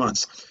 6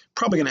 months?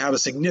 Probably going to have a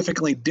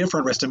significantly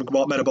different resting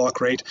metabolic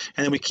rate,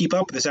 and then we keep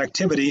up with this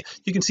activity,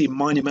 you can see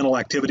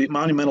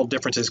monumental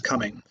differences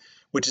coming,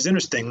 which is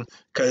interesting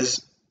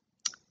because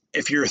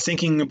if you're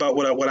thinking about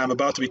what I'm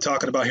about to be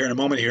talking about here in a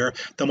moment here,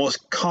 the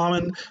most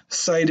common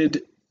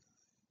cited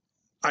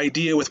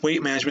idea with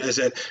weight management is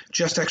that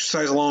just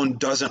exercise alone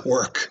doesn't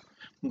work.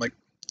 Like,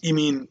 you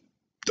mean,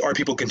 are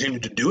people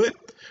continuing to do it?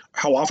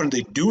 How often are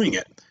they doing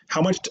it?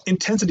 How much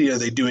intensity are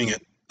they doing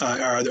it?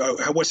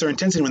 What's their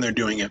intensity when they're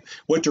doing it?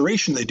 What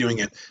duration are they doing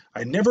it?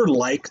 I never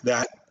like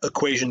that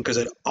equation because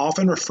it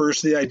often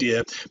refers to the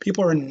idea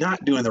people are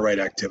not doing the right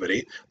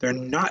activity. They're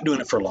not doing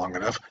it for long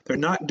enough. They're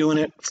not doing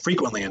it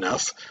frequently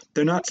enough.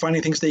 They're not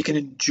finding things they can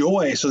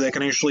enjoy so they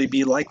can actually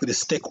be likely to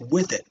stick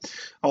with it.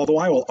 Although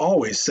I will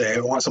always say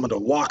I want someone to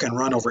walk and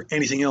run over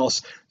anything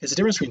else. There's a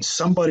difference between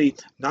somebody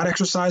not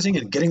exercising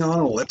and getting on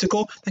an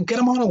elliptical, then get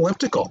them on an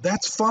elliptical.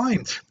 That's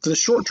fine. For the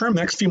short term,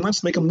 the next few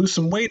months, make them lose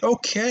some weight.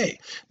 Okay.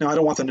 Now, I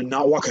don't want them to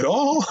not walk at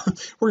all.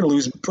 We're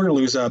going to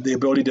lose the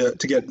ability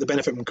to get the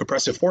benefit from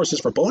compressive forces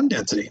for bone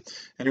density,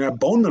 and you're going to have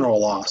bone mineral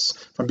loss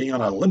from being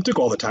on an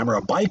elliptical all the time or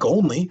a bike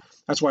only.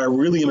 That's why I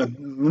really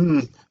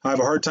I have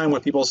a hard time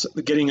with people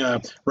getting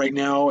right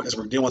now, as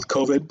we're dealing with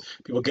COVID,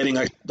 people getting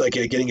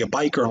getting a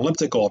bike or an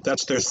elliptical.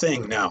 That's their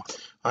thing now.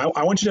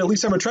 I want you to at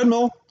least have a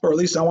treadmill, or at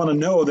least I want to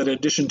know that in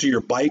addition to your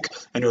bike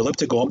and your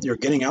elliptical, you're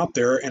getting out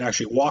there and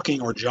actually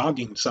walking or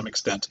jogging to some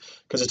extent,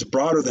 because it's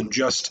broader than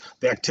just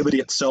the activity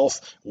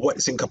itself.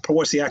 What's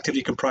the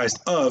activity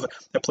comprised of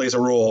that plays a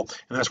role,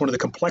 and that's one of the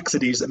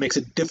complexities that makes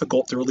it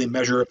difficult to really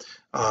measure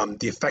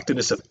the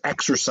effectiveness of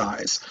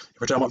exercise. If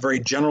we're talking about very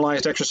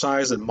generalized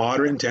exercise at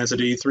moderate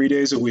intensity, 3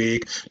 days a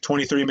week,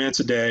 20, 30 minutes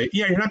a day,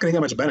 yeah, you're not going to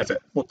get much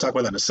benefit. We'll talk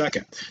about that in a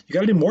second. You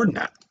got to do more than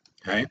that,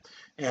 okay?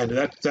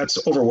 And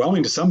that's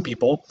overwhelming to some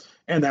people,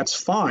 and that's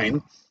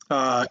fine.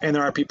 And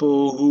there are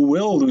people who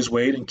will lose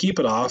weight and keep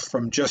it off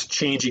from just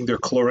changing their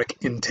caloric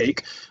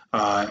intake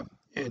and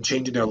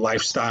changing their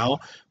lifestyle.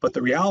 But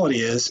the reality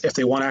is, if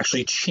they want to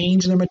actually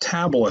change their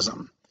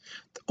metabolism,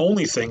 the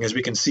only thing, as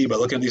we can see by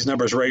looking at these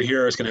numbers right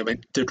here, is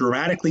going to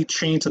dramatically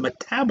change the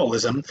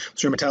metabolism,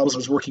 so your metabolism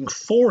is working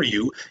for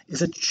you,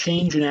 is a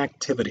change in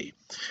activity.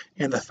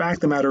 And the fact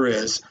of the matter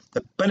is,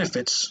 the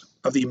benefits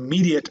of the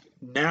immediate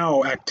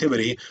now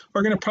activity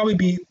are going to probably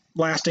be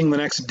lasting the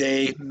next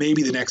day,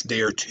 maybe the next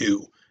day or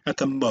two at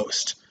the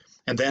most.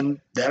 And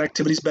then that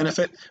activity's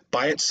benefit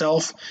by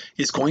itself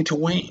is going to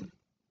wane.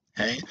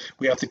 Okay?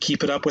 We have to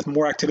keep it up with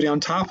more activity on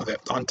top of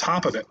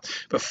it,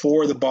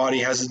 before the body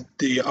has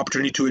the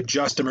opportunity to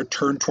adjust and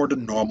return toward a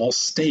normal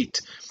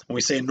state. When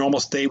we say normal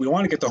state, we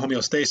want to get to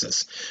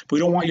homeostasis. But we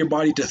don't want your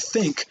body to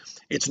think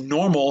it's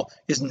normal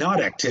is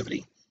not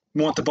activity.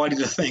 We want the body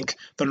to think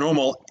the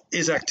normal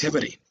is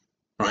activity.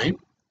 Right?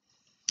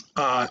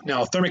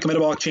 Now, thermic and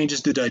metabolic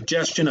changes to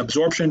digestion,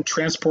 absorption,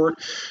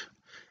 transport,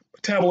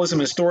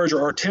 metabolism, and storage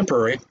are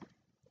temporary.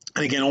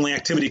 And again, only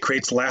activity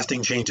creates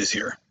lasting changes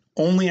here.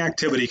 Only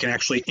activity can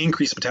actually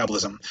increase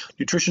metabolism.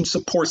 Nutrition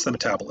supports the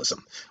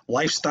metabolism.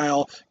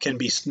 Lifestyle can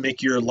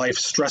make your life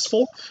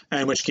stressful,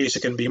 in which case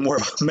it can be more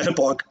of a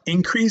metabolic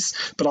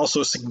increase, but also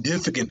a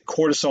significant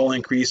cortisol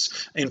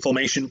increase,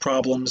 inflammation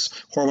problems,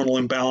 hormonal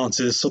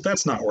imbalances. So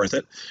that's not worth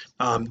it.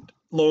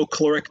 low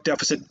caloric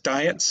deficit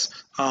diets,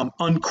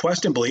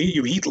 unquestionably,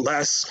 you eat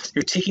less,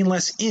 you're taking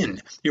less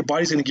in. Your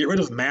body's going to get rid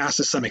of mass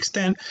to some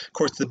extent. Of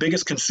course, the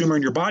biggest consumer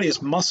in your body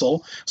is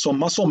muscle, so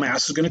muscle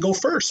mass is going to go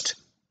first.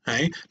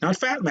 Okay? Not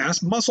fat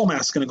mass, muscle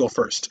mass is going to go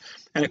first.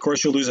 And of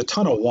course, you'll lose a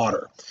ton of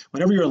water.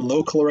 Whenever you're on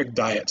low caloric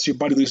diets, your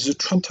body loses a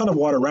ton of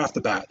water right off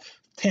the bat.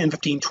 10,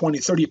 15, 20,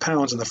 30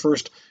 pounds in the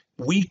first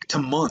week to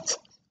month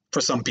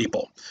for some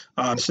people.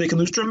 So they can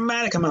lose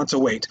dramatic amounts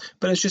of weight,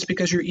 but it's just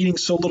because you're eating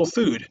so little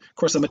food. Of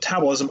course, the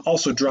metabolism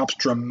also drops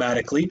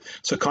dramatically.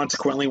 So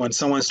consequently, when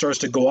someone starts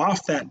to go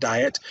off that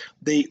diet,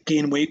 they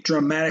gain weight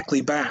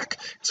dramatically back.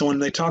 So when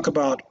they talk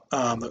about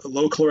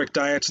low caloric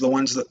diets,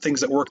 the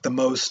things that work the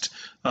most,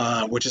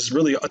 which is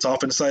really, it's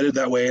often cited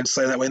that way and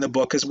cited that way in the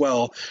book as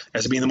well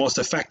as being the most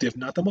effective.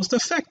 Not the most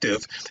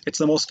effective, it's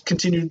the most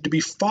continued to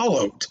be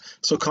followed.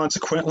 So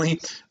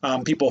consequently,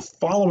 people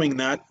following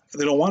that,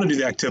 they don't want to do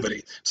the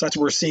activity. So that's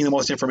where we're seeing the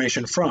most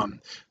information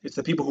from. It's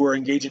the people who are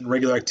engaging in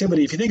regular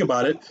activity. If you think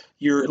about it,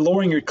 you're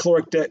lowering your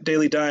caloric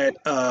daily diet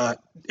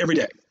every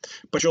day,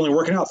 but you're only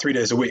working out 3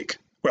 days a week.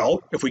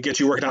 Well, if we get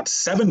you working out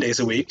 7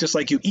 days a week, just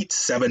like you eat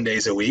 7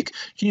 days a week,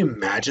 can you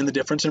imagine the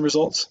difference in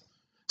results?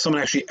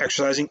 Someone actually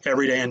exercising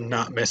every day and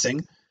not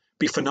missing.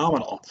 Be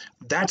phenomenal.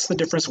 That's the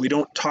difference we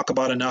don't talk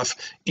about enough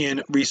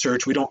in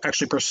research. We don't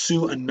actually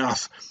pursue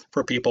enough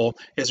for people,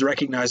 is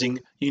recognizing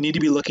you need to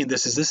be looking at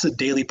this as this is a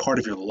daily part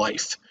of your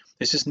life.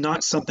 This is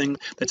not something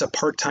that's a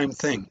part-time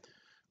thing.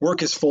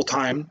 Work is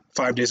full-time,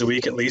 5 days a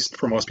week at least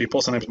for most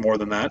people, sometimes more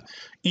than that.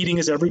 Eating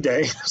is every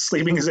day,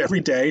 sleeping is every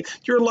day,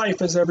 your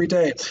life is every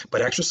day.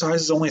 But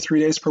exercise is only 3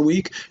 days per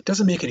week. It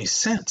doesn't make any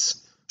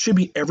sense. It should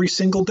be every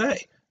single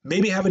day.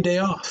 Maybe have a day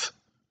off.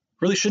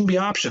 Really shouldn't be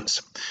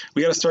options.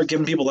 We got to start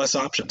giving people less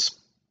options.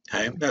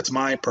 Okay? That's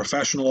my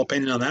professional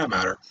opinion on that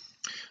matter.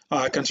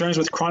 Concerns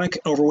with chronic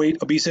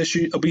overweight,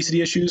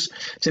 obesity issues.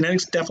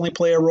 Genetics definitely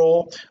play a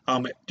role.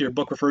 Your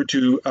book referred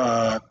to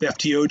the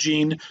FTO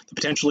gene,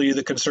 potentially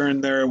the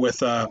concern there with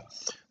the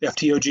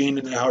FTO gene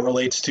and how it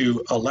relates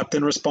to a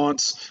leptin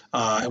response.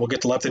 And we'll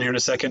get to leptin here in a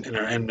second.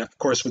 And of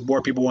course, with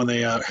more people when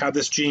they have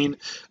this gene,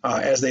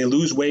 as they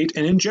lose weight,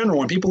 and in general,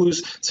 when people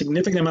lose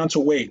significant amounts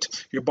of weight,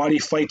 your body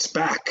fights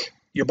back.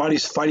 Your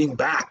body's fighting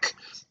back.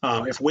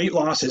 If weight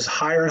loss is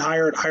higher and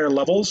higher at higher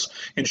levels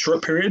in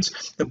short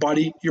periods, the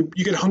body, you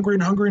get hungrier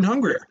and hungrier and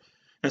hungrier.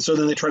 And so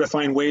then they try to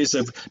find ways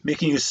of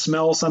making you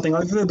smell something.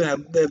 Like they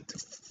have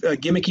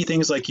gimmicky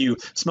things like you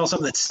smell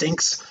something that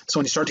stinks. So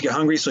when you start to get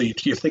hungry, so you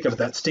think of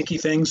that stinky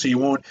thing, so you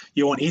won't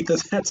eat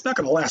that. That's not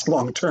going to last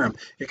long term.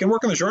 It can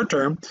work in the short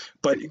term,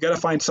 but you got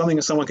to find something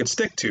that someone can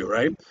stick to,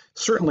 right?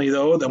 Certainly,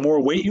 though, the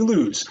more weight you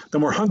lose, the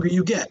more hungry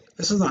you get.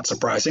 This is not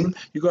surprising.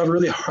 You go have a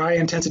really high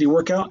intensity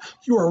workout,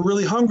 you are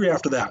really hungry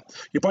after that.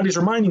 Your body's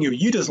reminding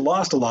you just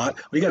lost a lot.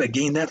 We got to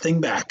gain that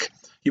thing back.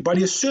 Your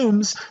body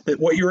assumes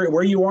that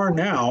where you are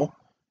now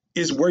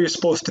is where you're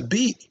supposed to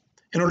be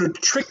in order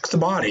to trick the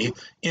body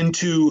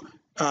into,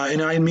 and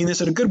I mean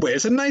this in a good way,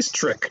 it's a nice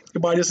trick.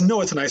 Your body doesn't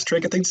know it's a nice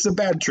trick, it thinks it's a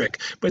bad trick,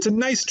 but it's a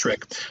nice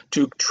trick.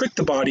 To trick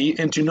the body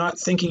into not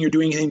thinking you're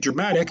doing anything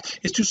dramatic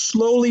is to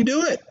slowly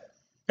do it.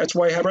 That's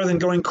why rather than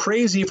going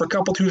crazy for a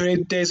couple,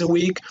 2 days a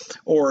week,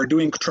 or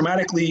doing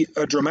dramatically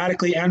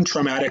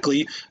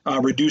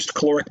reduced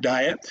caloric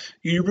diet,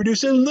 you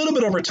reduce it a little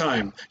bit over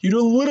time. You do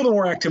a little bit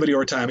more activity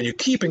over time, and you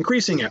keep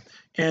increasing it.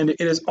 And it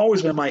has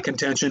always been my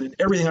contention, and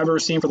everything I've ever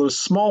seen for those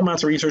small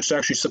amounts of research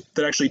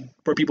that actually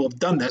where people have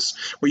done this,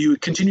 where you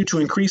continue to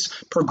increase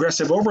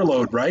progressive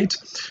overload, right?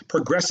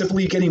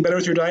 Progressively getting better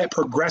with your diet,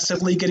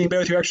 progressively getting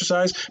better with your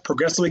exercise,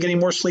 progressively getting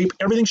more sleep.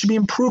 Everything should be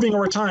improving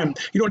over time.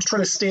 You don't try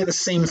to stay at the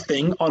same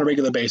thing on a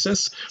regular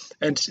basis.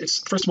 And it's,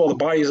 first of all,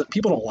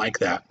 people don't like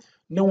that.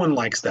 No one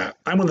likes that.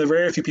 I'm one of the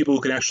very few people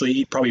who can actually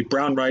eat probably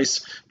brown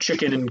rice,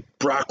 chicken, and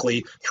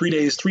broccoli 3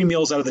 days, 3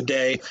 meals out of the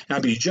day, and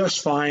I'd be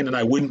just fine, and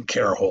I wouldn't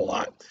care a whole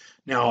lot.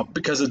 Now,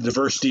 because of the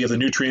diversity of the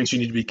nutrients you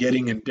need to be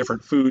getting in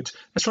different foods,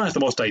 that's probably not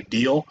the most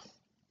ideal.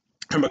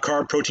 From a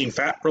carb protein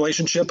fat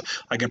relationship,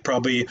 I can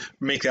probably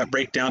make that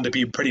break down to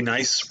be a pretty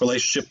nice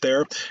relationship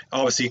there.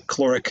 Obviously,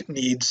 caloric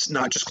needs,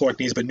 not just caloric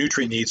needs, but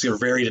nutrient needs are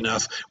varied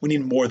enough. We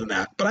need more than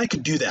that, but I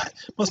could do that.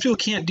 Most people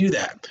can't do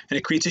that, and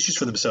it creates issues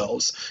for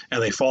themselves,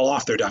 and they fall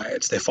off their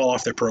diets, they fall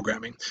off their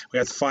programming. We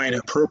have to find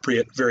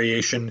appropriate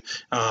variation,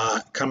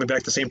 coming back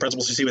to the same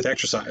principles you see with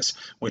exercise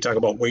when we talk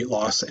about weight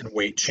loss and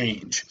weight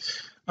change.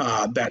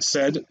 That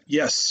said,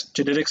 yes,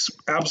 genetics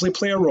absolutely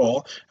play a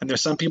role, and there's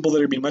some people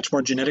that are being much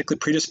more genetically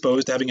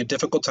predisposed to having a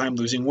difficult time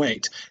losing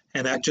weight,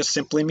 and that just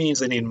simply means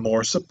they need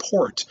more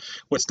support.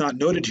 What's not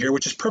noted here,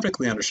 which is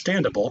perfectly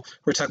understandable,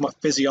 we're talking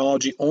about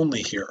physiology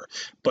only here,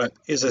 but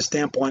is a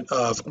standpoint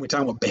of, when we're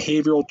talking about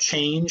behavioral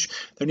change,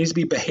 there needs to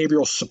be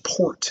behavioral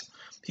support.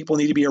 People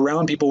need to be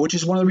around people, which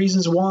is one of the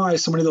reasons why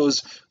so many of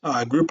those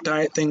group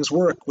diet things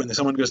work. When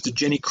someone goes to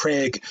Jenny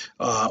Craig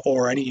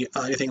or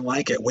anything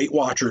like it, Weight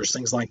Watchers,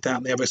 things like that,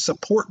 and they have a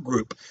support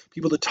group,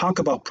 people to talk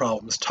about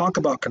problems, talk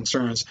about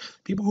concerns,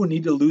 people who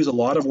need to lose a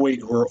lot of weight,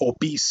 who are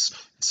obese,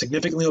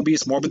 significantly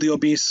obese, morbidly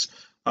obese,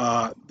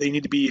 they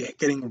need to be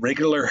getting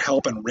regular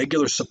help and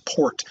regular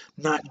support,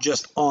 not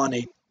just on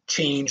a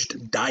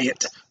changed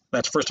diet.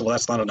 That's first of all,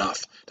 that's not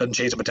enough. Doesn't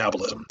change the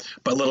metabolism,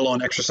 but let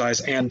alone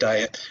exercise and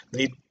diet. They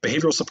need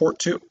behavioral support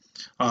too.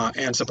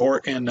 And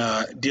support in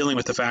dealing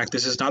with the fact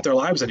this is not their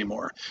lives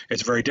anymore.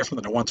 It's very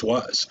different than it once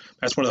was.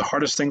 That's one of the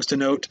hardest things to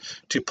note,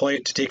 to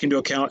take into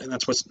account, and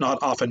that's what's not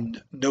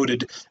often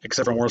noted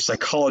except from more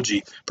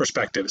psychology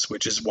perspectives,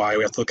 which is why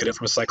we have to look at it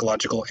from a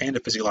psychological and a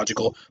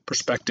physiological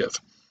perspective.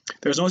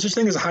 There's no such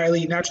thing as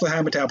a naturally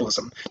high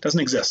metabolism. It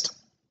doesn't exist.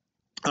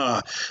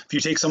 If you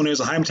take someone who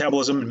has a high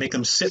metabolism and make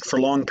them sit for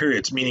long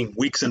periods, meaning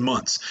weeks and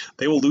months,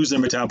 they will lose their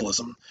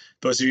metabolism.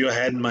 Those of you I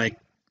had in my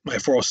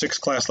 406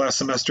 class last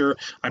semester,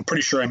 I'm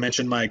pretty sure I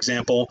mentioned my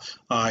example.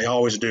 I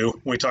always do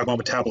when we talk about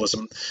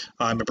metabolism.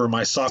 I remember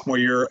my sophomore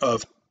year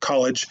of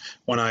college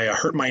when I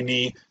hurt my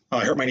knee.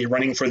 I hurt my knee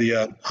running for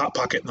the Hot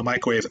Pocket in the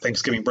microwave at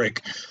Thanksgiving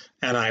break.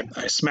 And I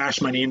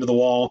smashed my knee into the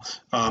wall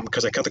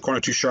because I cut the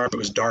corner too sharp. It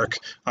was dark.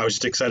 I was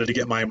just excited to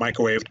get my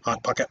microwaved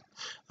Hot Pocket.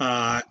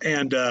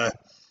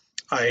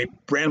 I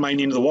ran my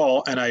knee into the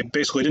wall, and I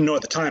basically didn't know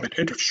at the time.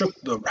 It shook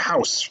the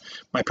house.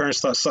 My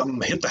parents thought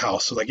something hit the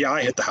house. I was like, yeah,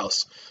 I hit the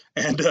house.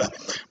 And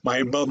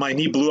my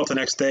knee blew up the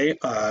next day,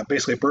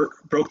 basically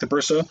broke the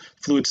bursa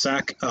fluid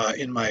sac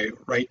in my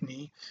right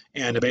knee.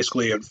 And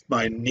basically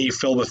my knee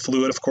filled with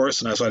fluid, of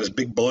course, and I had this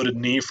big bloated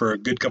knee for a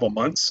good couple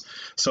months.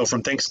 So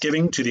from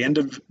Thanksgiving to the end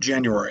of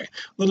January, a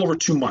little over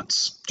 2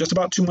 months, just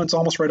about 2 months,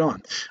 almost right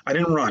on. I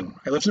didn't run.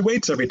 I lifted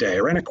weights every day.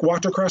 I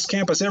walked across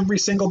campus every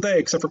single day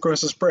except for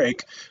Christmas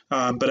break.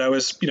 But I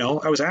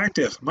was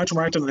active, much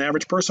more active than the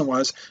average person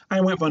was. I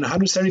went from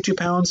 172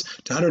 pounds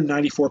to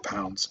 194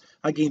 pounds.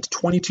 I gained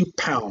 22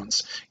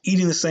 pounds,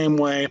 eating the same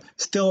way,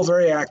 still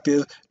very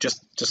active,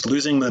 just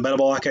losing the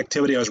metabolic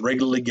activity I was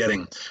regularly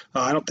getting.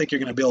 I don't think you're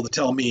going to be able to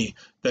tell me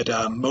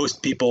that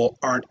most people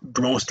aren't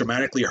most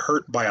dramatically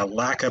hurt by a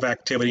lack of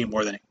activity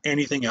more than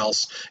anything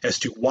else as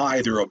to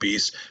why they're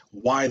obese,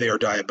 why they are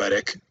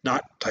diabetic,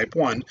 not type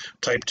 1,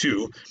 type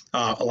 2,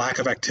 a lack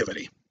of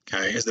activity.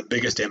 Okay, is the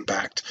biggest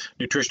impact.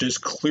 Nutrition is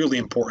clearly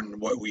important.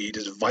 What we eat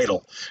is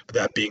vital. But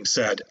that being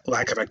said,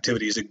 lack of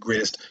activity is the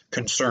greatest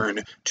concern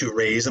to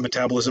raise the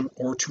metabolism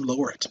or to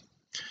lower it.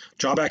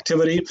 Job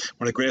activity, one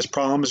of the greatest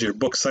problems, your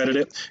book cited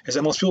it, is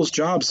that most people's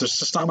jobs, there's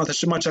just not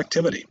much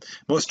activity.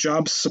 Most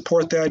jobs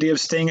support the idea of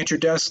staying at your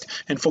desk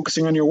and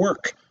focusing on your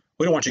work.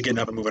 We don't want you getting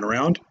up and moving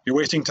around. You're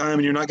wasting time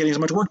and you're not getting as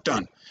much work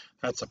done.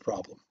 That's a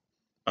problem.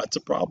 That's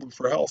a problem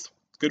for health.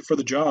 Good for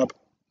the job,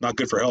 not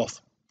good for health.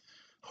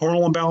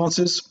 Hormonal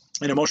imbalances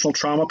and emotional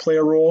trauma play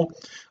a role.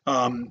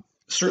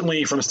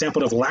 Certainly from a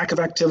standpoint of lack of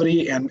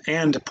activity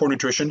and poor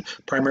nutrition,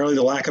 primarily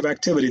the lack of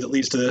activity that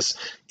leads to this.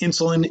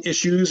 Insulin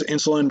issues,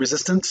 insulin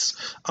resistance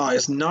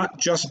is not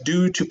just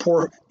due to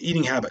poor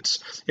eating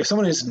habits. If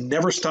someone has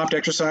never stopped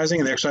exercising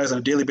and they exercise on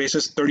a daily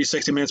basis, 30,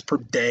 60 minutes per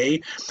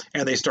day,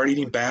 and they start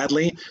eating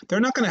badly, they're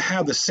not going to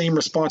have the same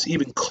response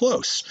even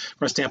close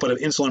from a standpoint of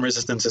insulin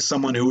resistance as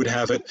someone who would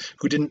have it,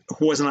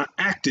 who was not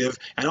active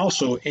and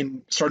also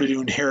started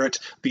to inherit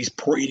these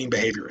poor eating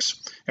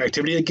behaviors.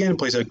 Activity, again,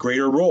 plays a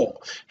greater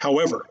role.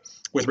 However,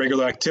 with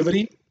regular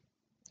activity,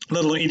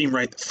 let alone eating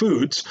right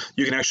foods,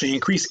 you can actually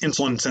increase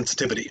insulin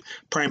sensitivity.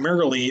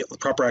 Primarily,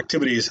 proper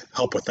activities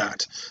help with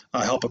that,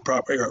 help a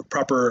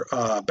proper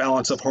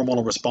balance of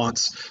hormonal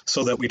response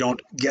so that we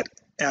don't get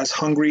as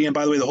hungry. And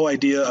by the way, the whole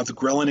idea of the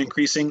ghrelin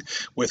increasing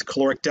with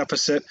caloric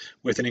deficit,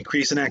 with an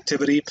increase in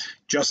activity,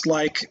 just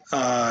like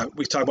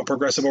we talk about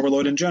progressive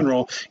overload in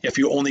general, if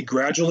you only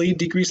gradually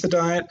decrease the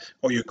diet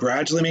or you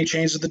gradually make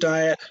changes to the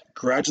diet,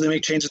 gradually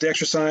make changes to the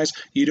exercise,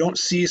 you don't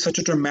see such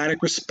a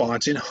dramatic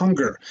response in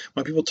hunger.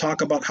 When people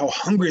talk about how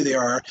hungry they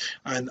are,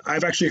 and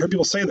I've actually heard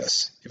people say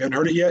this, if you haven't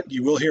heard it yet,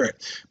 you will hear it.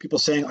 People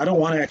saying, I don't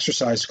want to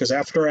exercise because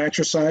after I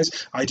exercise,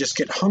 I just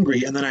get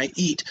hungry and then I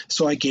eat,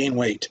 so I gain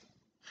weight.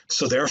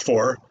 So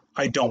therefore,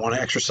 I don't want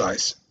to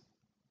exercise.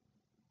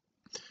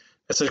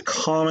 It's a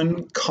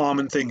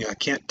common thing. I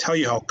can't tell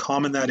you how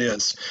common that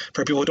is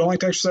for people who don't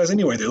like to exercise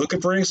anyway. They're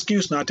looking for an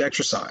excuse not to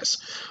exercise.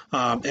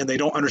 And they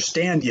don't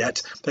understand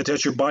yet that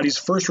that's your body's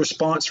first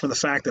response from the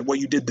fact that what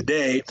you did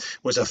today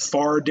was a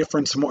far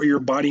difference from what your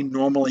body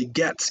normally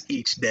gets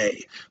each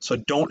day. So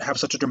don't have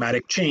such a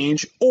dramatic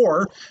change,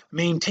 or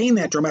maintain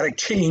that dramatic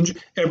change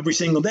every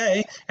single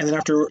day, and then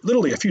after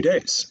literally a few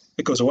days,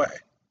 it goes away.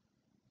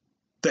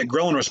 That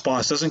ghrelin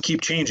response doesn't keep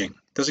changing,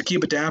 doesn't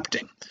keep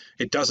adapting.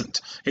 It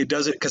doesn't. It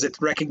does it because it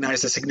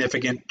recognized a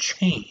significant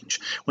change.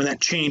 When that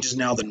change is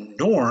now the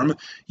norm,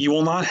 you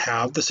will not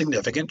have the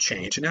significant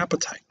change in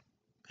appetite.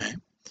 Okay?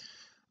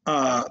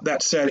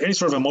 That said, any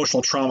sort of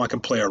emotional trauma can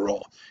play a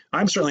role.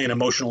 I'm certainly an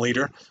emotional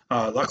eater.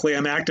 Luckily,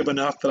 I'm active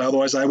enough that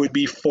otherwise I would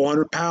be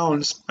 400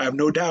 pounds. I have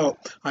no doubt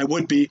I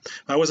would be.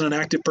 I wasn't an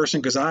active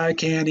person because I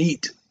can't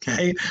eat.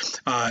 Okay,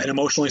 and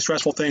emotionally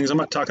stressful things. I'm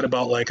not talking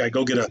about like I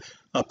go get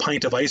a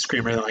pint of ice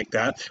cream or anything like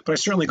that, but I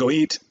certainly go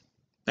eat.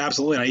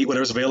 Absolutely, and I eat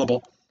whatever's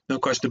available. No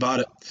question about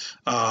it.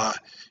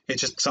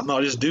 It's just something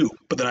I'll just do.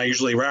 But then I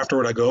usually, right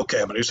afterward, I go, okay,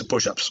 I'm going to do some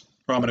push-ups,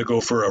 or I'm going to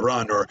go for a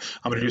run, or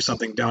I'm going to do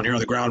something down here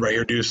on the ground right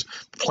here, do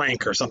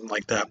plank or something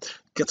like that.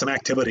 Get some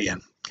activity in.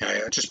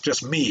 Okay, it's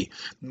just me.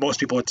 Most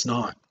people, it's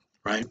not,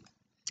 right?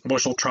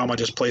 Emotional trauma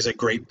just plays a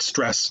great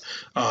stress,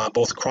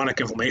 both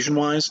chronic inflammation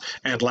wise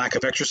and lack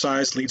of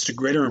exercise leads to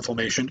greater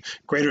inflammation,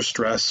 greater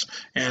stress,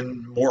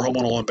 and more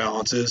hormonal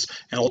imbalances,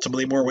 and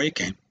ultimately more weight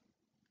gain.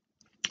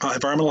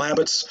 Environmental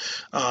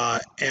habits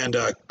and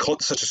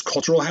such as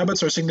cultural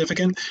habits are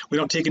significant. We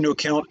don't take into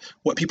account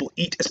what people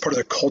eat as part of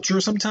their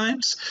culture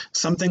sometimes.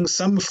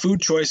 Some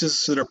food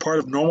choices that are part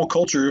of normal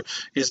culture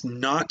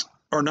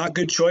are not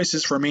good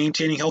choices for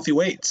maintaining healthy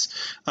weights,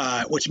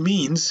 which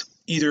means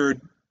either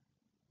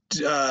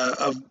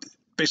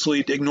basically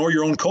ignore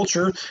your own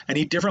culture and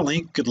eat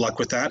differently. Good luck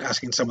with that,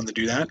 asking someone to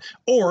do that,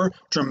 or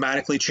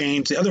dramatically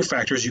change the other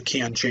factors you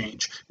can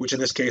change, which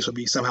in this case would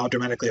be somehow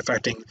dramatically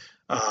affecting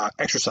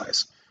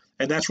exercise.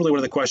 And that's really one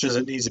of the questions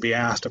that needs to be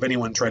asked of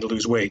anyone trying to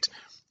lose weight.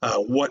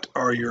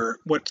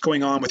 What's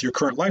going on with your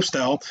current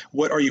lifestyle?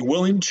 What are you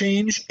willing to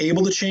change,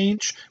 able to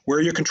change? Where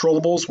are your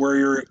controllables? Where are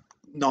your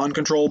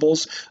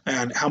non-controllables?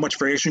 And how much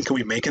variation can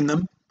we make in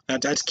them?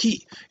 That's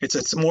key.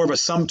 It's more of a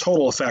sum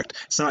total effect.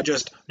 It's not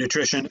just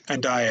nutrition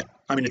and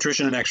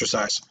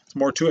exercise. It's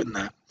more to it than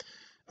that.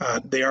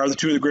 They are the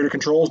two of the greater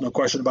controls, no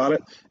question about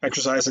it.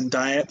 Exercise and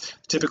diet.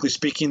 Typically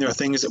speaking, there are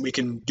things that we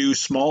can do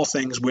small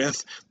things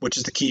with, which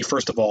is the key,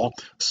 first of all.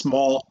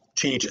 Small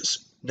changes,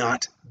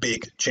 not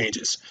big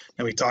changes.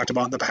 And we talked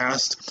about in the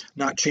past,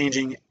 not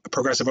changing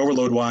progressive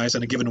overload wise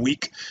in a given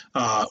week,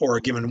 or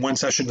a given one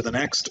session to the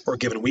next, or a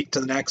given week to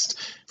the next,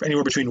 for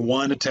anywhere between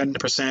 1 to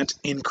 10%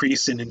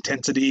 increase in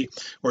intensity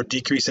or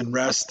decrease in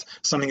rest,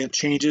 something that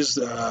changes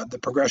the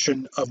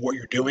progression of what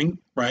you're doing,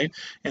 right?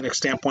 And a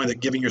standpoint that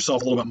giving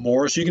yourself a little bit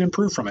more so you can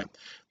improve from it.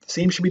 The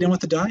same should be done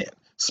with the diet.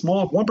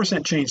 Small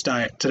 1% change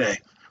diet today.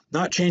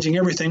 Not changing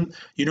everything.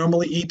 You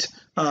normally eat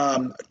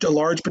a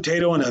large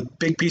potato and a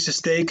big piece of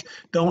steak.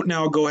 Don't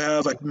now go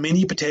have a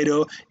mini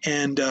potato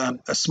and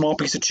a small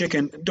piece of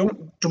chicken.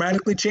 Don't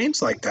dramatically change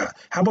like that.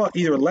 How about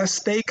either less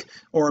steak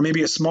or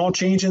maybe a small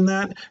change in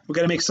that? We've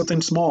got to make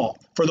something small.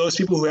 For those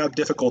people who have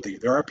difficulty,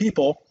 there are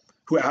people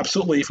who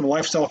absolutely, from a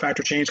lifestyle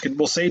factor change,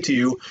 will say to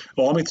you,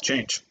 well, I'll make the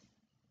change.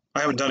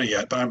 I haven't done it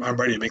yet, but I'm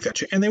ready to make that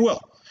change. And they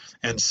will.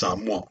 And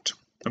some won't.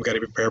 I've got to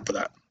be prepared for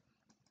that.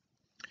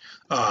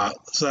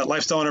 So that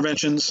lifestyle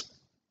interventions,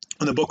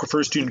 and the book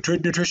refers to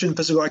nutrition,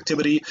 physical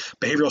activity,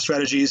 behavioral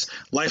strategies.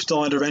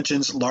 Lifestyle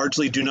interventions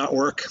largely do not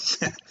work.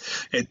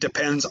 It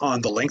depends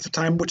on the length of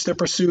time which they're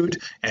pursued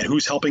and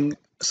who's helping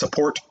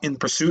support in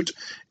pursuit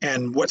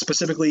and what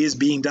specifically is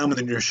being done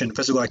with nutrition,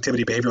 physical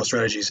activity, behavioral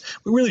strategies.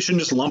 We really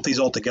shouldn't just lump these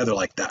all together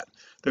like that.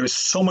 There is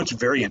so much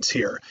variance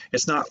here.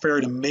 It's not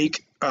fair to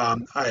make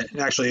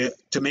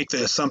to make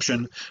the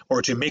assumption,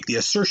 or to make the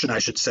assertion, I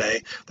should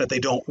say, that they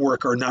don't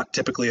work or not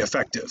typically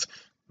effective.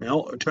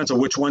 Well, it depends on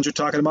which ones you're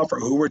talking about, for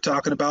who we're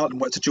talking about, and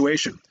what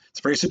situation. It's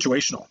very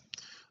situational.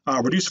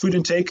 Reduced food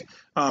intake,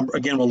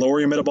 again, will lower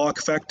your metabolic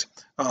effect.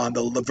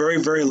 The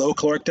very, very low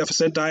caloric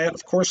deficit diet,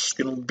 of course,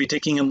 you'll be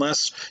taking in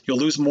less. You'll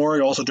lose more.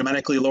 You'll also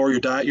dramatically lower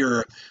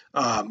your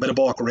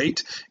metabolic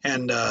rate.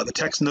 And the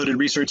text noted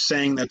research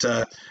saying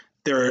that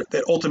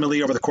that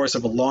ultimately, over the course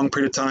of a long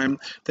period of time,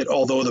 that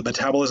although the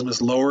metabolism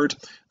is lowered,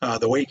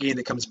 the weight gain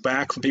that comes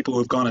back from people who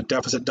have gone on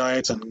deficit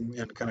diets and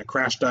kind of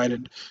crash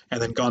dieted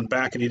and then gone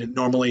back and eaten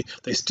normally,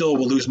 they still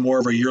will lose more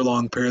over a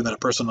year-long period than a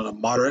person on a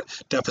moderate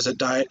deficit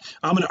diet.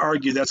 I'm going to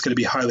argue that's going to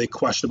be highly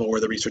questionable where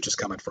the research is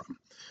coming from.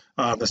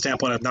 The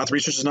standpoint of, not the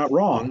research is not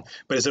wrong,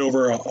 but is it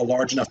over a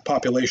large enough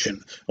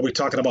population? Are we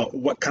talking about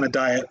what kind of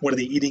diet? What are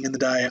they eating in the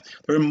diet?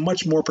 There's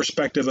much more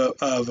perspective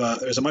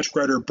there's a much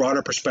greater,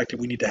 broader perspective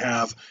we need to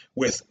have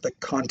with the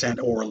content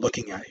of what we're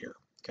looking at here.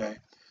 Okay.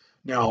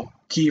 Now,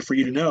 key for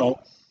you to know,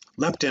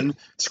 leptin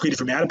secreted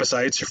from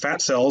adipocytes, your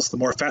fat cells. The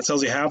more fat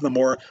cells you have, the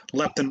more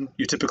leptin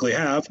you typically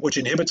have, which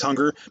inhibits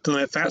hunger to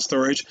limit fat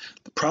storage.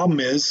 The problem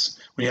is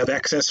when you have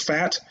excess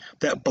fat,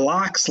 that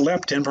blocks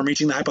leptin from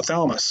reaching the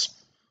hypothalamus.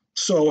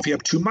 So if you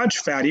have too much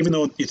fat, even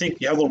though you think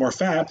you have a little more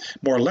fat,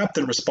 more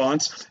leptin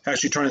response,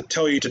 actually trying to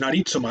tell you to not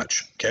eat so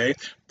much, okay?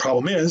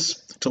 Problem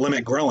is to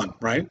limit ghrelin,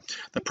 right?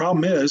 The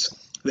problem is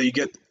that you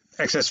get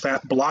excess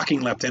fat blocking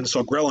leptin,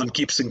 so ghrelin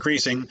keeps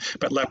increasing,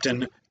 but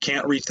leptin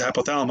can't reach the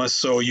hypothalamus,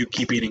 so you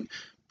keep eating,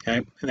 okay?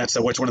 And that's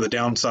what's one of the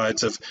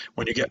downsides of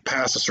when you get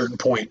past a certain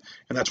point,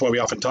 and that's why we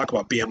often talk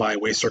about BMI,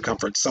 waist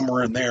circumference,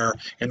 somewhere in there,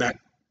 in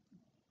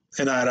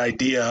that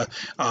idea,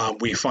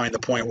 we find the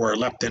point where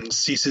leptin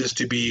ceases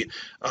to be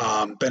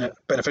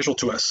beneficial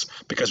to us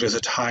because we have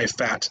such high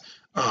fat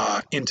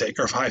intake,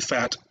 or high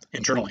fat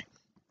internally.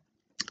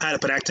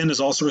 Adiponectin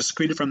is also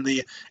secreted from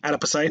the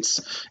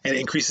adipocytes, and it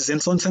increases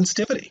insulin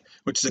sensitivity,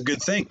 which is a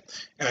good thing.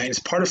 And it's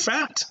part of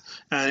fat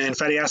and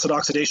fatty acid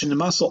oxidation in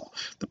muscle.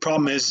 The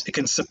problem is it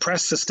can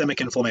suppress systemic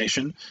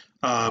inflammation.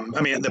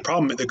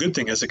 The good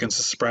thing is it can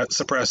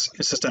suppress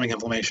systemic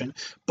inflammation,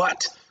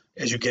 but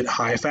as you get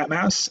high fat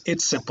mass,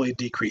 it simply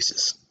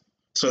decreases.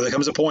 So there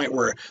comes a point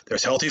where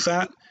there's healthy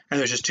fat and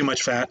there's just too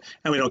much fat,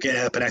 and we don't get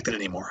adiponectin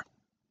anymore.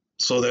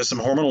 So there's some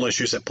hormonal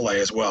issues at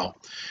play as well.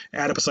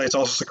 Adipocytes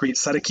also secrete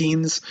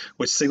cytokines,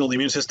 which signal the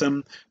immune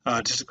system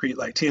to secrete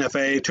like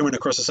TNFA, tumor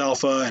necrosis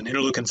alpha, and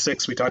interleukin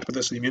 6. We talked about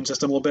this with the immune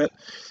system a little bit.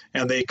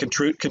 And they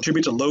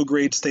contribute to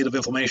low-grade state of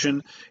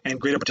inflammation and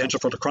greater potential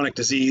for chronic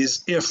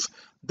disease if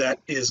that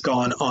is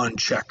gone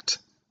unchecked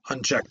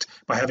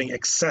by having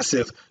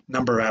excessive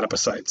number of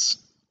adipocytes,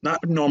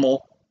 not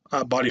normal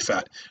body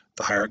fat.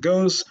 The higher it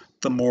goes,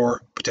 the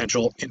more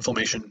potential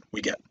inflammation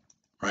we get,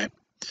 right?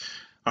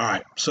 All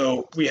right,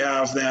 so we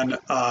have then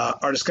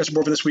our discussion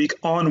board for this week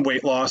on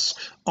weight loss,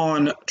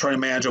 on trying to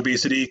manage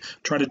obesity,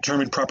 trying to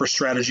determine proper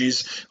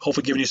strategies,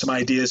 hopefully giving you some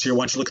ideas here. I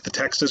want you to look at the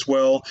text as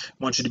well.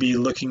 I want you to be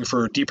looking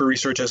for deeper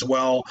research as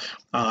well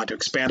to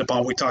expand upon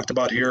what we talked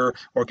about here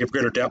or give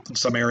greater depth in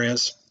some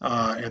areas.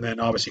 And then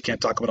obviously you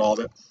can't talk about all of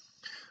it.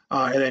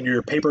 And then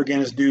your paper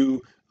again is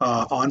due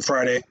on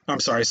Sunday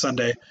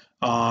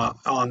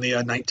on the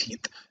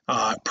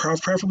 19th,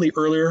 preferably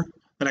earlier.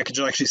 Then I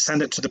can actually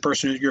send it to the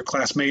person, your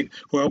classmate,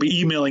 who I'll be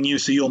emailing you,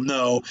 so you'll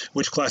know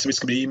which classmate's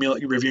going to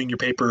be reviewing your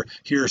paper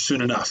here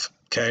soon enough.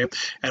 Okay,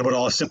 and what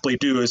I'll simply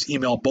do is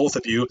email both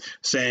of you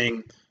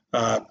saying,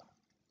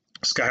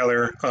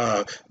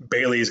 Skylar,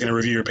 Bailey is going to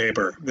review your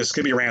paper. This is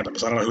going to be random,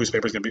 so I don't know whose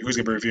paper is going to be, who's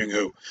going to be reviewing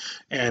who.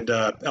 And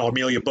I'll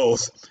mail you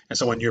both. And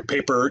so when your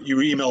paper,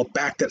 you email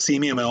back that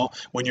same email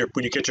when you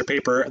get your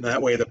paper, and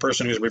that way the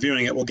person who's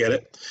reviewing it will get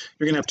it.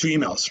 You're going to have two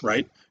emails,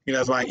 right? You're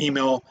going to have my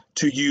email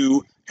to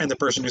you and the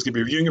person who's going to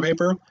be reviewing your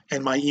paper,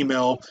 and my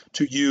email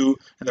to you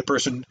and the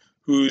person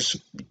whose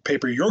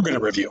paper you're going to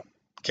review.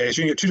 Okay,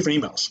 so you get two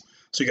different emails.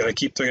 So you got to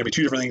keep, there are going to be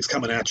two different things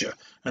coming at you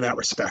in that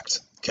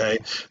respect. Okay,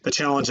 the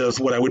challenge of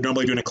what I would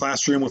normally do in a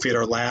classroom, if we had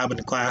our lab in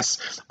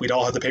class, we'd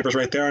all have the papers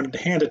right there and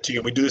hand it to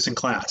you. We do this in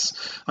class.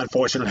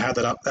 Unfortunately, I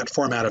don't have that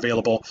format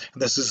available.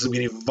 And this is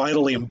going to be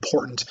vitally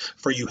important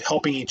for you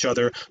helping each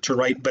other to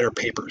write better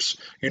papers.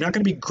 You're not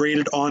going to be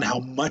graded on how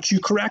much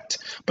you correct,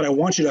 but I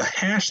want you to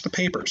hash the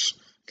papers.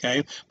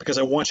 Okay, because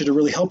I want you to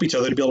really help each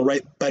other to be able to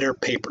write better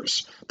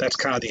papers. That's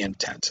kind of the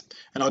intent.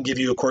 And I'll give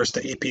you, of course,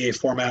 the APA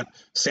format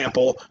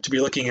sample to be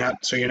looking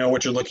at so you know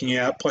what you're looking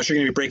at. Plus, you're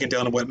going to be breaking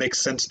down what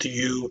makes sense to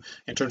you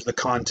in terms of the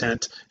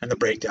content and the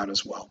breakdown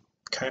as well.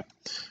 Okay,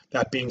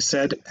 that being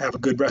said, have a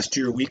good rest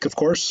of your week, of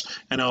course,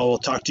 and I'll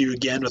talk to you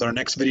again with our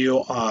next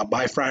video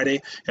by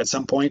Friday at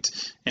some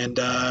point, and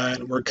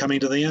we're coming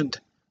to the end.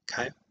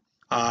 Okay,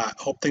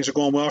 hope things are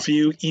going well for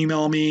you.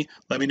 Email me,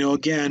 let me know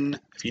again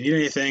if you need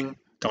anything.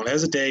 Don't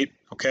hesitate,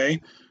 okay?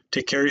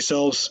 Take care of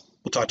yourselves.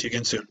 We'll talk to you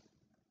again soon.